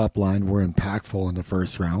 Winnipeg's top line were impactful in the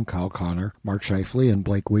first round. Kyle Connor, Mark Scheifele, and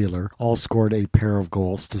Blake Wheeler all scored a pair of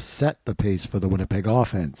goals to set the pace for the Winnipeg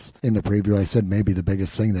offense. In the preview, I said maybe the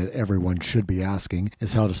biggest thing that everyone should be asking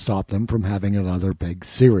is how to stop them from having another big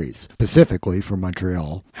series. Specifically for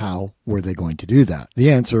Montreal, how were they going to do that? The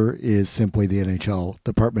answer is simply the NHL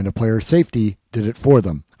Department of Player Safety did it for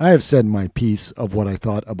them. I have said my piece of what I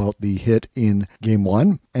thought about the hit in Game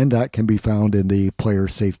 1, and that can be found in the Player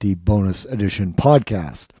Safety Bonus Edition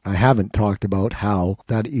podcast. I haven't talked about how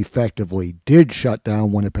that effectively did shut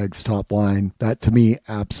down Winnipeg's top line. That to me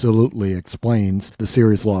absolutely explains the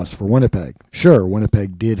series loss for Winnipeg. Sure,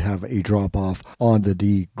 Winnipeg did have a drop-off on the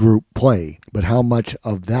D group play, but how much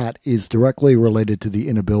of that is directly related to the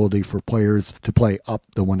inability for players to play up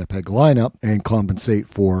the Winnipeg lineup and compensate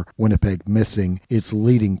for Winnipeg missing its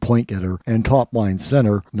leading point getter and top line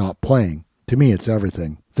center not playing? To me, it's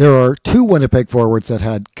everything. There are two Winnipeg forwards that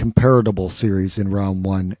had comparable series in round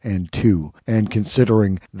 1 and 2, and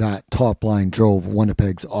considering that top line drove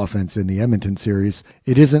Winnipeg's offense in the Edmonton series,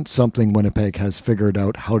 it isn't something Winnipeg has figured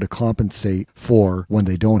out how to compensate for when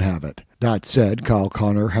they don't have it. That said, Kyle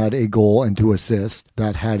Connor had a goal and 2 assists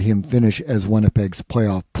that had him finish as Winnipeg's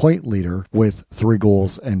playoff point leader with 3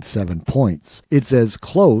 goals and 7 points. It's as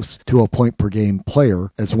close to a point-per-game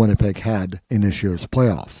player as Winnipeg had in this year's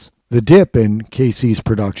playoffs. The dip in KC's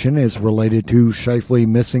production is related to Scheifele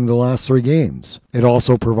missing the last 3 games. It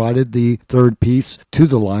also provided the third piece to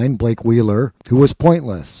the line, Blake Wheeler, who was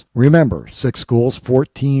pointless. Remember, 6 goals,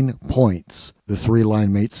 14 points. The 3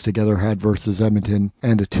 line mates together had versus Edmonton,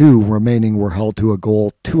 and the 2 remaining were held to a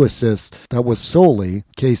goal, 2 assists that was solely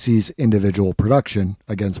KC's individual production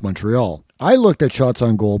against Montreal. I looked at shots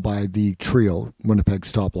on goal by the trio,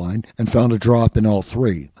 Winnipeg's top line, and found a drop in all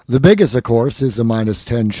 3. The biggest, of course, is a minus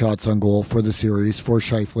 10 shots on goal for the series for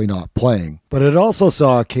Scheifele not playing. But it also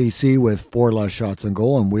saw KC with 4 less shots on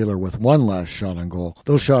goal and Wheeler with 1 less shot on goal.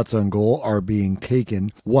 Those shots on goal are being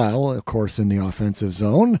taken while, of course, in the offensive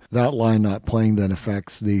zone. That line not playing then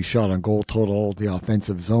affects the shot on goal total, the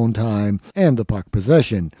offensive zone time, and the puck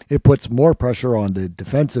possession. It puts more pressure on the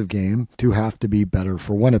defensive game to have to be better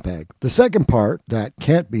for Winnipeg. The second part that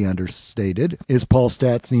can't be understated is Paul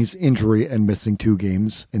Stastny's injury and missing 2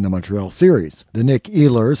 games in the Montreal series. The Nick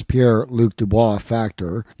Ehlers, Pierre-Luc Dubois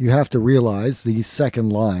factor, you have to realize the second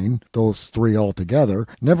line, those 3 altogether,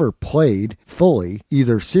 never played fully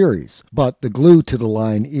either series. But the glue to the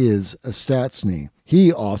line is a Stastny. He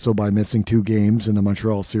also, by missing 2 games in the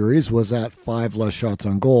Montreal series, was at 5 less shots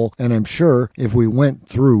on goal, and I'm sure if we went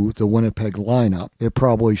through the Winnipeg lineup, it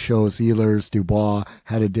probably shows Ehlers, Dubois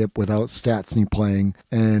had a dip without Stastny playing,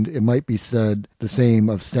 and it might be said the same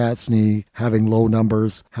of Stastny having low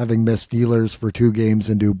numbers, having missed Ehlers for 2 games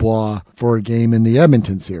and Dubois for a game in the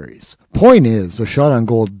Edmonton series. Point is, the shot on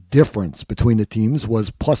goal difference between the teams was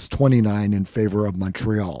plus 29 in favor of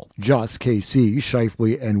Montreal. Just KC,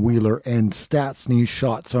 Scheifele, and Wheeler and Stastny's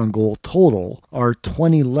shots on goal total are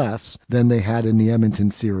 20 less than they had in the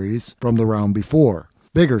Edmonton series from the round before.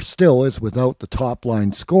 Bigger still is without the top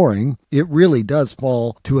line scoring, it really does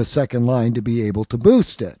fall to a second line to be able to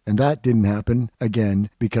boost it. And that didn't happen, again,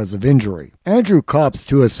 because of injury. Andrew Copp's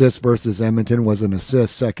 2 assists versus Edmonton was an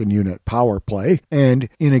assist second unit power play, and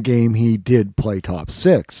in a game he did play top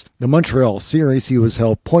 6. The Montreal series he was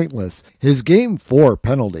held pointless. His game 4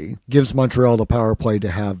 penalty gives Montreal the power play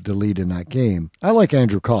to have the lead in that game. I like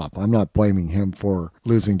Andrew Copp. I'm not blaming him for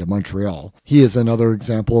losing to Montreal. He is another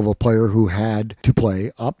example of a player who had to play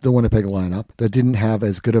up the Winnipeg lineup that didn't have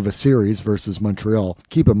as good of a series versus Montreal.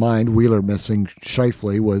 Keep in mind, Wheeler missing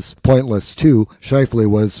Scheifele was pointless too. Scheifele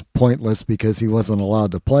was pointless because he wasn't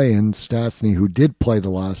allowed to play, and Stastny, who did play the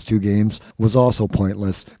last 2 games, was also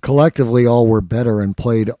pointless. Collectively, all were better and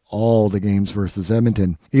played all the games versus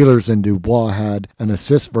Edmonton. Ehlers and Dubois had an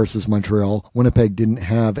assist versus Montreal. Winnipeg didn't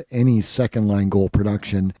have any second-line goal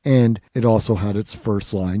production, and it also had its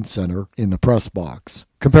first-line center in the press box.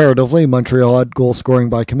 Comparatively, Montreal had goal scoring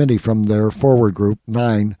by committee from their forward group,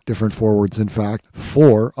 9 different forwards in fact,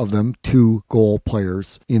 4 of them 2-goal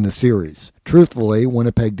players in the series. Truthfully,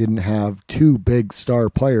 Winnipeg didn't have 2 big star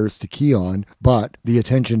players to key on, but the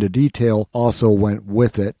attention to detail also went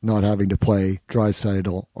with it, not having to play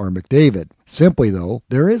Draisaitl or McDavid. Simply, though,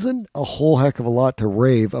 there isn't a whole heck of a lot to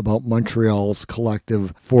rave about Montreal's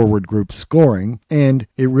collective forward group scoring, and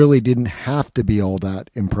it really didn't have to be all that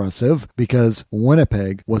impressive because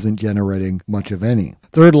Winnipeg wasn't generating much of any.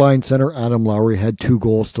 Third-line center Adam Lowry had 2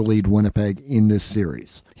 goals to lead Winnipeg in this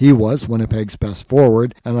series. He was Winnipeg's best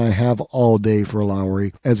forward, and I have all day for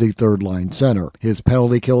Lowry as a third-line center. His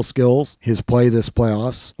penalty kill skills, his play this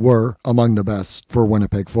playoffs, were among the best for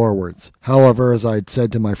Winnipeg forwards. However, as I'd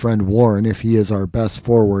said to my friend Warren, if he is our best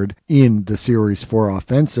forward in the series for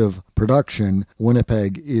offensive production,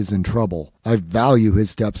 Winnipeg is in trouble. I value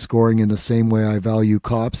his depth scoring in the same way I value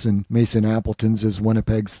Copp's and Mason Appleton's as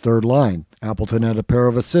Winnipeg's third line. Appleton had a pair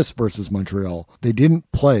of assists versus Montreal. They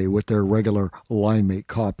didn't play with their regular line mate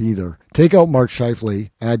Copp either. Take out Mark Scheifele,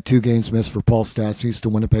 add 2 games missed for Paul Stastny to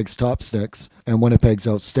Winnipeg's top 6, and Winnipeg's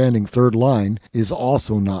outstanding third line is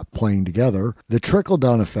also not playing together. The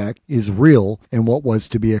trickle-down effect is real in what was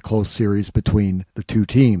to be a close series between the two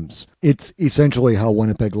teams. It's essentially how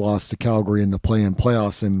Winnipeg lost to Calgary in the play-in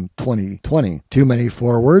playoffs in 2020. Too many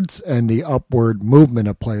forwards and the upward movement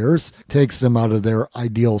of players takes them out of their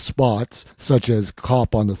ideal spots, such as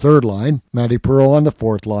Copp on the third line, Matty Perreault on the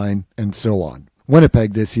fourth line, and so on.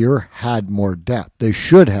 Winnipeg this year had more depth. They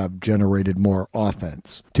should have generated more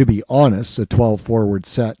offense. To be honest, the 12-forward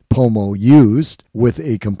set Pomo used with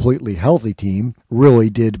a completely healthy team really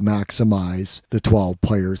did maximize the 12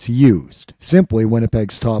 players he used. Simply,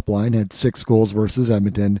 Winnipeg's top line had 6 goals versus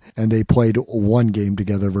Edmonton, and they played 1 game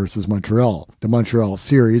together versus Montreal. The Montreal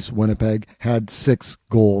series, Winnipeg had 6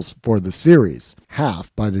 goals for the series,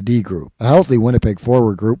 half by the D group. A healthy Winnipeg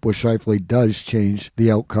forward group with Scheifele does change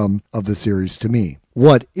the outcome of the series to me.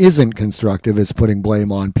 What isn't constructive is putting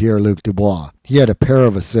blame on Pierre-Luc Dubois. He had a pair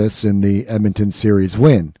of assists in the Edmonton series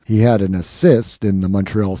win. He had an assist in the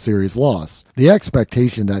Montreal series loss. The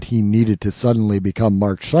expectation that he needed to suddenly become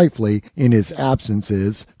Mark Scheifele in his absence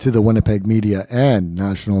is, to the Winnipeg media and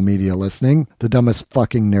national media listening, the dumbest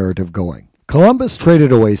fucking narrative going. Columbus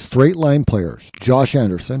traded away straight-line players, Josh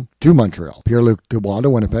Anderson to Montreal, Pierre-Luc Dubois to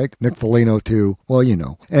Winnipeg, Nick Foligno to,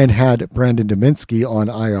 and had Brandon Dominski on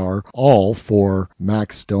IR, all for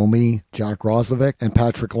Max Domi, Jack Roslovic, and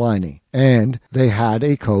Patrick Laine. And they had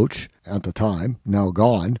a coach at the time, now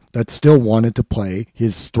gone, that still wanted to play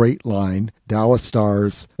his straight line Dallas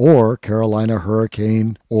Stars or Carolina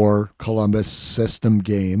Hurricane or Columbus system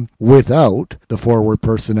game without the forward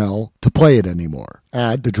personnel to play it anymore.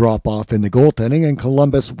 Add the drop-off in the goaltending, and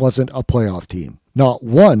Columbus wasn't a playoff team. Not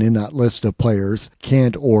one in that list of players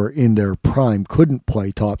can't or in their prime couldn't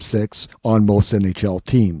play top 6 on most NHL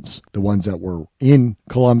teams, the ones that were in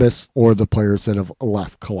Columbus or the players that have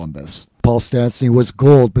left Columbus. Paul Stastny was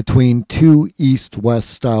gold between 2 East-West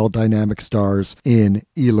style dynamic stars in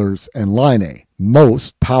Ehlers and Laine.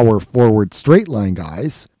 Most power forward straight line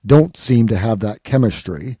guys don't seem to have that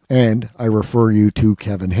chemistry, and I refer you to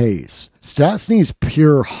Kevin Hayes. Stastny's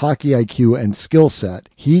pure hockey IQ and skill set,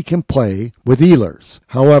 he can play with Ehlers.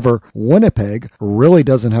 However, Winnipeg really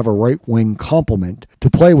doesn't have a right wing complement to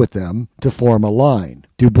play with them to form a line.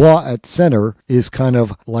 Dubois at center is kind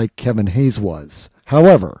of like Kevin Hayes was.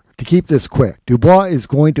 However, to keep this quick, Dubois is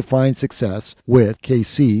going to find success with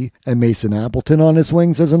KC and Mason Appleton on his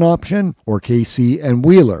wings as an option, or KC and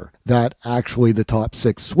Wheeler. That actually the top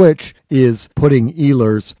 6 switch is putting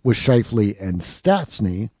Ehlers with Scheifele and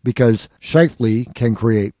Stastny, because Scheifele can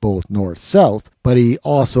create both north-south, but he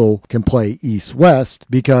also can play east-west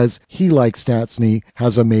because he, like Stastny,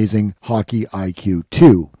 has amazing hockey IQ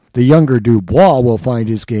too. The younger Dubois will find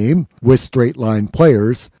his game with straight-line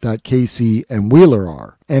players that KC and Wheeler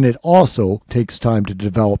are, and it also takes time to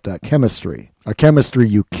develop that chemistry. A chemistry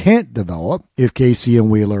you can't develop if KC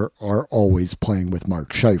and Wheeler are always playing with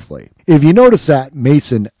Mark Scheifele. If you notice that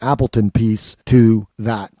Mason Appleton piece to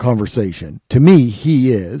that conversation, to me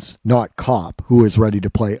he is not Copp, who is ready to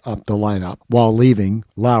play up the lineup while leaving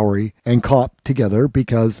Lowry and Copp together,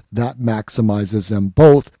 because that maximizes them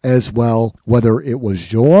both as well, whether it was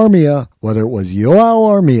Joel Armia, whether it was Yoel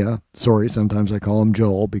Armia, sometimes I call him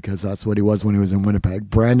Joel because that's what he was when he was in Winnipeg,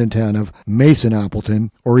 Brandon Tanev, Mason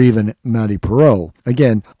Appleton, or even Matty Perreault.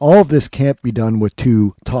 Again, all of this can't be done with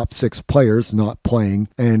 2 top 6 players not playing,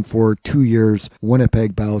 and for 2 years,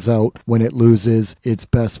 Winnipeg bows out when it loses its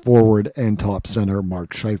best forward and top center,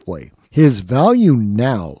 Mark Scheifele. His value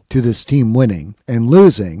now to this team winning and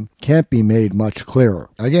losing can't be made much clearer.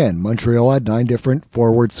 Again, Montreal had 9 different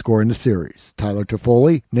forwards score in the series. Tyler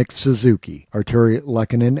Toffoli, Nick Suzuki, Arturi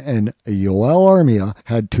Lehkonen, and Yoel Armia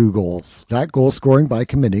had 2 goals. That goal scoring by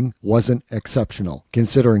committing wasn't exceptional,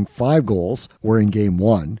 considering 5 goals were in Game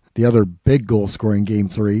 1. The other big goal scoring Game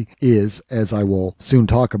 3 is, as I will soon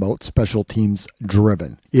talk about, special teams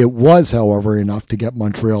driven. It was, however, enough to get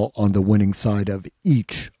Montreal on the winning side of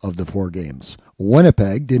each of the 4 games.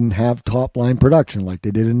 Winnipeg didn't have top-line production like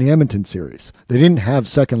they did in the Edmonton series. They didn't have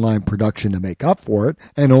second-line production to make up for it,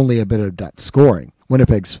 and only a bit of depth scoring.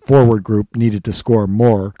 Winnipeg's forward group needed to score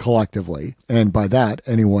more collectively, and by that,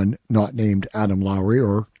 anyone not named Adam Lowry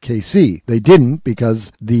or KC. They didn't,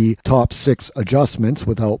 because the top 6 adjustments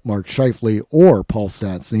without Mark Scheifele or Paul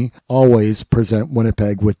Stastny always present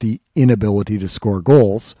Winnipeg with the inability to score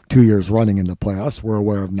goals. 2 years running in the playoffs, we're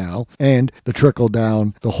aware of now, and the trickle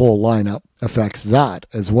down the whole lineup affects that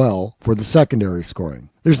as well for the secondary scoring.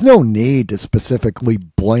 There's no need to specifically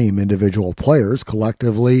blame individual players.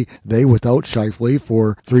 Collectively, they, without Scheifele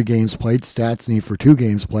for 3 games played, Stastny for 2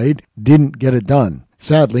 games played, didn't get it done.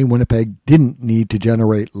 Sadly, Winnipeg didn't need to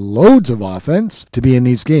generate loads of offense to be in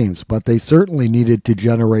these games, but they certainly needed to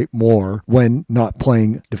generate more when not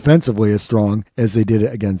playing defensively as strong as they did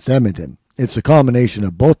against Edmonton. It's a combination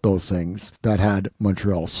of both those things that had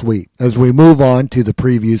Montreal sweep. As we move on to the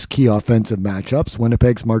preview's key offensive matchups,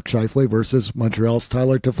 Winnipeg's Mark Scheifele versus Montreal's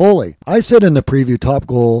Tyler Toffoli. I said in the preview, top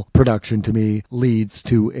goal production to me leads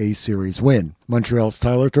to a series win. Montreal's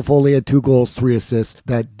Tyler Toffoli had 2 goals, 3 assists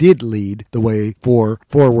that did lead the way for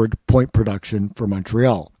forward point production for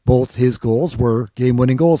Montreal. Both his goals were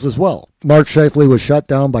game-winning goals as well. Mark Scheifele was shut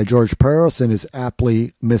down by George Parros in his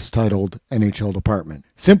aptly mistitled NHL department.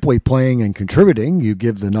 Simply playing and contributing, you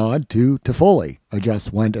give the nod to Toffoli. I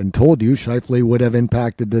just went and told you Scheifele would have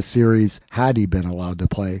impacted this series had he been allowed to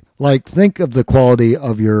play. Like, think of the quality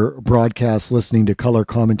of your broadcast listening to color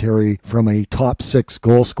commentary from a top 6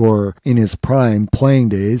 goal scorer in his prime playing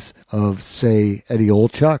days of, say, Eddie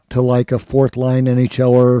Olczyk to like a fourth-line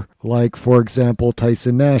NHLer like, for example,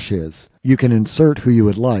 Tyson Nash is. You can insert who you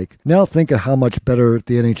would like. Now think of how much better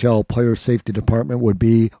the NHL player safety department would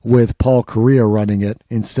be with Paul Kariya running it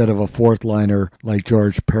instead of a fourth liner like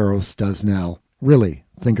George Parros does now. Really,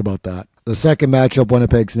 think about that. The second matchup,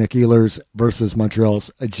 Winnipeg's Nick Ehlers versus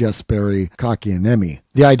Montreal's Jesperi Kotkaniemi.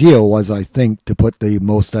 The idea was, I think, to put the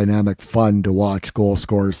most dynamic, fun-to-watch goal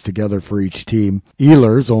scorers together for each team.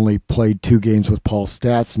 Ehlers only played 2 games with Paul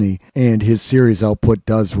Stastny, and his series output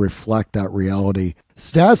does reflect that reality.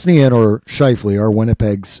 Stastny and or Scheifele are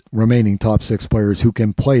Winnipeg's remaining top 6 players who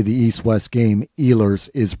can play the East-West game Ehlers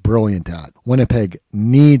is brilliant at. Winnipeg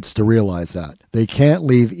needs to realize that. They can't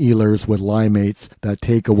leave Ehlers with line mates that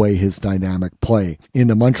take away his dynamic play. In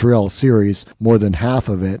the Montreal series, more than half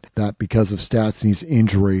of it, that because of Stastny's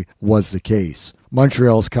injury, was the case.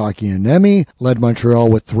 Montreal's Kotkaniemi led Montreal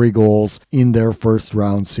with 3 goals in their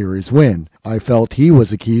first-round series win. I felt he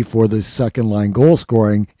was a key for the second-line goal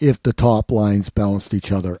scoring if the top lines balanced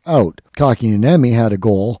each other out. Kotkaniemi had a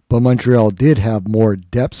goal, but Montreal did have more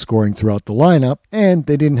depth scoring throughout the lineup, and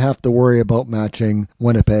they didn't have to worry about matching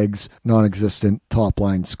Winnipeg's non-existent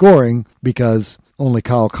top-line scoring because only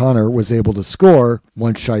Kyle Connor was able to score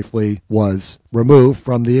once Scheifele was removed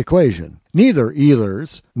from the equation. Neither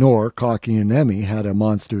Ehlers nor Kotkaniemi had a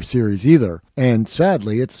monster series either, and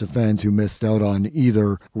sadly it's the fans who missed out on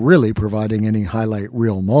either really providing any highlight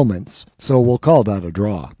reel moments, so we'll call that a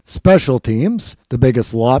draw. Special teams, the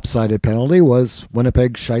biggest lopsided penalty was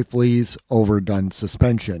Winnipeg Scheifele's overdone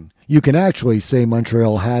suspension. You can actually say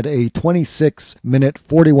Montreal had a 26-minute,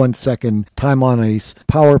 41-second time on ice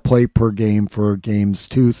power play per game for games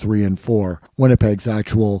 2, 3, and 4. Winnipeg's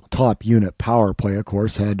actual top unit power play, of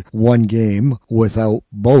course, had 1 game without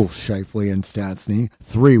both Scheifele and Stastny,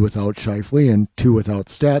 3 without Scheifele, and 2 without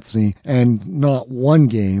Stastny, and not 1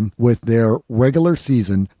 game with their regular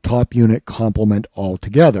season top unit complement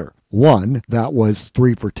altogether. 1 that was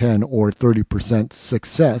 3 for 10 or 30%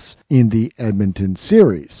 success in the Edmonton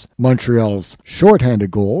series. Montreal's shorthanded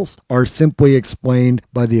goals are simply explained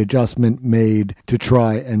by the adjustment made to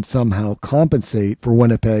try and somehow compensate for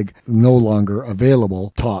Winnipeg no longer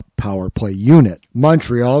available top power play unit.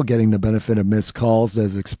 Montreal getting the benefit of missed calls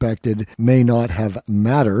as expected may not have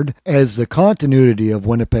mattered, as the continuity of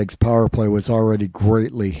Winnipeg's power play was already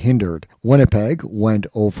greatly hindered. Winnipeg went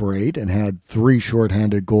 0 for 8 and had 3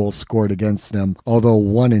 shorthanded goals scored against them, although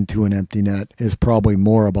 1 into an empty net is probably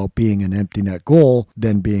more about being an empty net goal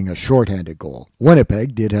than being a shorthanded goal.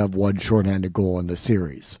 Winnipeg did have 1 shorthanded goal in the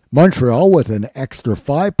series. Montreal, with an extra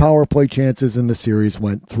 5 power play chances in the series,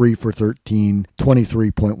 went 3 for 13,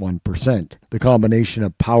 23.1%. The combination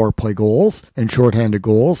of power play goals and shorthanded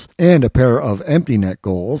goals and a pair of empty net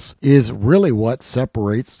goals is really what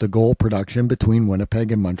separates the goal production between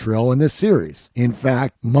Winnipeg and Montreal in this series. In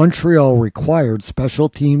fact, Montreal required special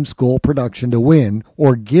teams goal production to win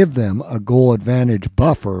or give them a goal advantage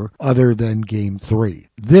buffer other than Game 3.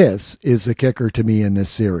 This is the kicker to me in this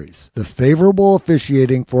series. The favorable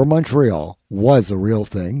officiating for Montreal was a real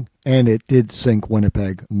thing, and it did sink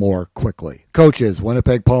Winnipeg more quickly. Coaches,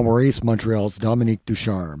 Winnipeg Paul Maurice, Montreal's Dominique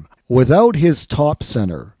Ducharme. Without his top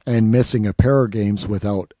center and missing a pair of games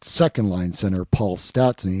without second-line center Paul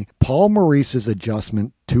Stastny, Paul Maurice's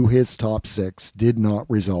adjustment to his top 6 did not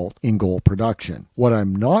result in goal production. What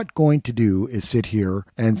I'm not going to do is sit here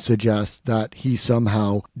and suggest that he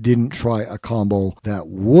somehow didn't try a combo that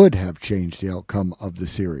would have changed the outcome of the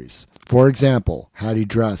series. For example, had he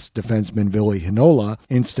dressed defenseman Billy Heinola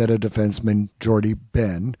instead of defenseman Jordy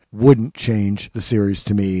Ben wouldn't change the series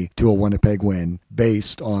to me to a Winnipeg win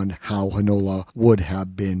based on how Heinola would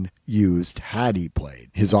have been used had he played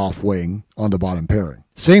his off wing on the bottom pairing.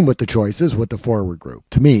 Same with the choices with the forward group.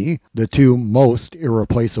 To me, the two most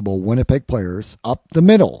irreplaceable Winnipeg players up the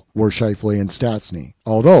middle were Scheifele and Stastny.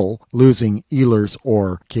 Although losing Ehlers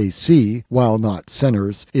or KC, while not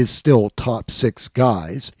centers, is still top 6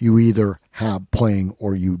 guys you either have playing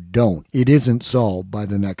or you don't. It isn't solved by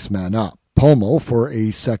the next man up. Pomo, for a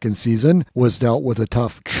second season, was dealt with a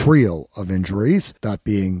tough trio of injuries, that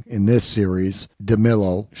being, in this series,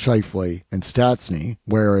 DeMillo, Scheifele, and Stastny,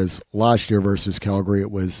 whereas last year versus Calgary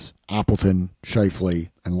it was Appleton, Scheifele,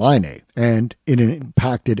 and Laine. And it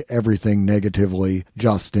impacted everything negatively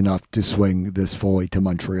just enough to swing this fully to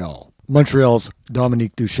Montreal. Montreal's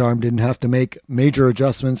Dominique Ducharme didn't have to make major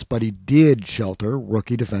adjustments, but he did shelter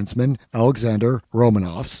rookie defenseman Alexander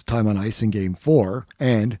Romanov's time on ice in Game 4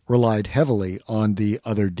 and relied heavily on the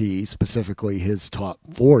other D, specifically his top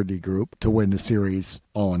 4 D group, to win the series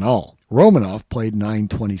all in all. Romanov played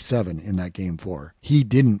 .927 in that Game 4. He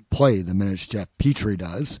didn't play the minutes Jeff Petrie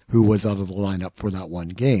does, who was out of the lineup for that one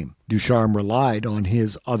game. Ducharme relied on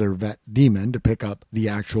his other vet demon to pick up the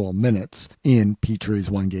actual minutes in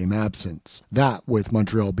Petrie's one-game absence. That with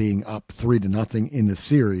Montreal being up 3-0 in the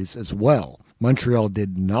series as well. Montreal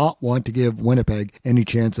did not want to give Winnipeg any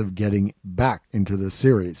chance of getting back into the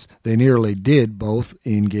series. They nearly did both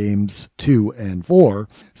in games 2 and 4,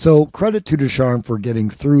 so credit to Ducharme for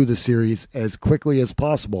getting through the series as quickly as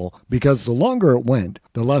possible, because the longer it went,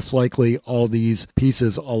 the less likely all these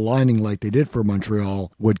pieces aligning like they did for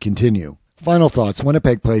Montreal would continue. Final thoughts.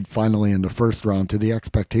 Winnipeg played finally in the first round to the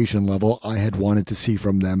expectation level I had wanted to see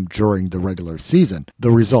from them during the regular season. The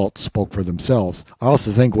results spoke for themselves. I also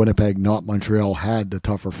think Winnipeg, not Montreal, had the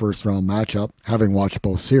tougher first round matchup, having watched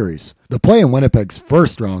both series. The play in Winnipeg's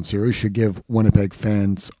first round series should give Winnipeg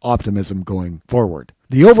fans optimism going forward.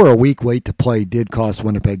 The over a week wait to play did cost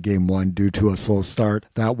Winnipeg Game 1 due to a slow start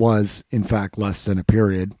that was, in fact, less than a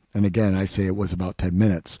period. And again, I say it was about 10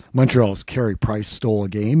 minutes. Montreal's Carey Price stole a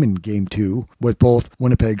game in Game 2, with both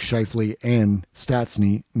Winnipeg, Scheifele, and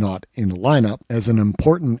Stastny not in the lineup, as an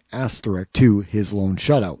important asterisk to his lone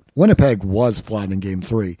shutout. Winnipeg was flat in Game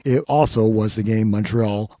 3. It also was the game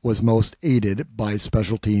Montreal was most aided by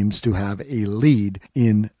special teams to have a lead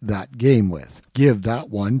in that game with. Give that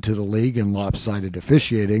one to the league and lopsided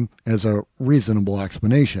officiating as a reasonable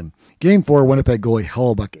explanation. Game 4, Winnipeg goalie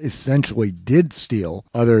Hellebuyck essentially did steal,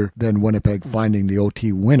 other than Winnipeg finding the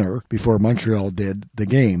OT winner before Montreal did the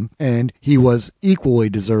game, and he was equally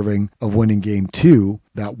deserving of winning Game 2,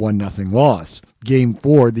 that 1-0 loss. Game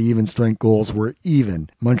 4, the even strength goals were even.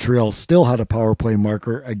 Montreal still had a power play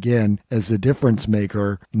marker again as the difference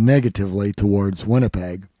maker negatively towards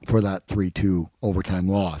Winnipeg for that 3-2 overtime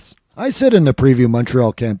loss. I said in the preview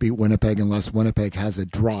Montreal can't beat Winnipeg unless Winnipeg has a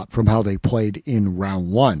drop from how they played in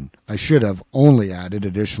round 1. I should have only added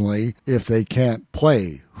additionally, if they can't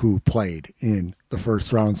play who played in the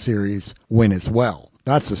first round series, win as well.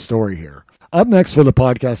 That's the story here. Up next for the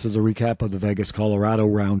podcast is a recap of the Vegas-Colorado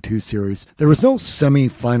Round 2 series. There was no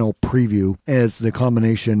semi-final preview as the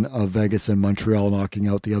combination of Vegas and Montreal knocking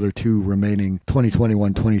out the other two remaining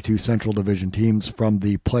 2021-22 Central Division teams from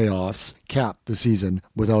the playoffs capped the season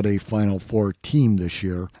without a Final Four team this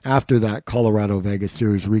year. After that Colorado-Vegas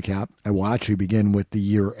series recap, I will actually begin with the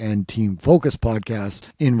year-end Team Focus podcast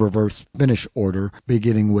in reverse finish order,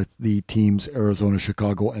 beginning with the teams Arizona,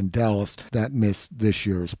 Chicago, and Dallas that missed this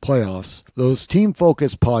year's playoffs. Those Team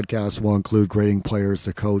Focus podcasts will include grading players,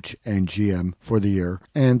 the coach, and GM for the year,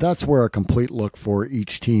 and that's where a complete look for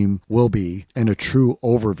each team will be and a true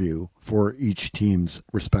overview for each team's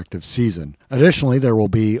respective season. Additionally, there will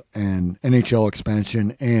be an NHL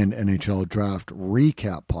expansion and NHL draft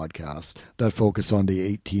recap podcast that focus on the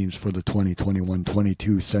 8 teams for the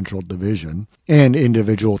 2021-22 Central Division, and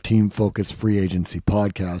individual team-focused free agency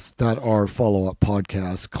podcasts that are follow-up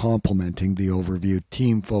podcasts complementing the overview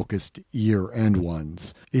team-focused year-end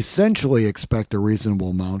ones. Essentially, expect a reasonable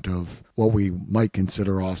amount of what we might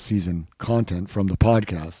consider off-season content from the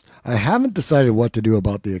podcast. I haven't decided what to do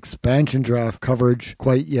about the expansion draft coverage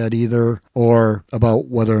quite yet either, or about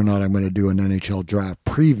whether or not I'm going to do an NHL draft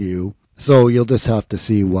preview. So you'll just have to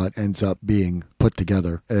see what ends up being put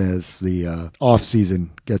together as the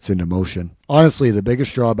off-season gets into motion. Honestly, the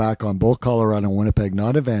biggest drawback on both Colorado and Winnipeg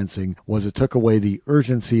not advancing was it took away the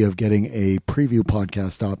urgency of getting a preview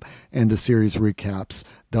podcast up and the series recaps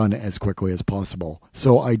done as quickly as possible.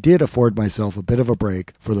 So I did afford myself a bit of a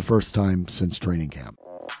break for the first time since training camp.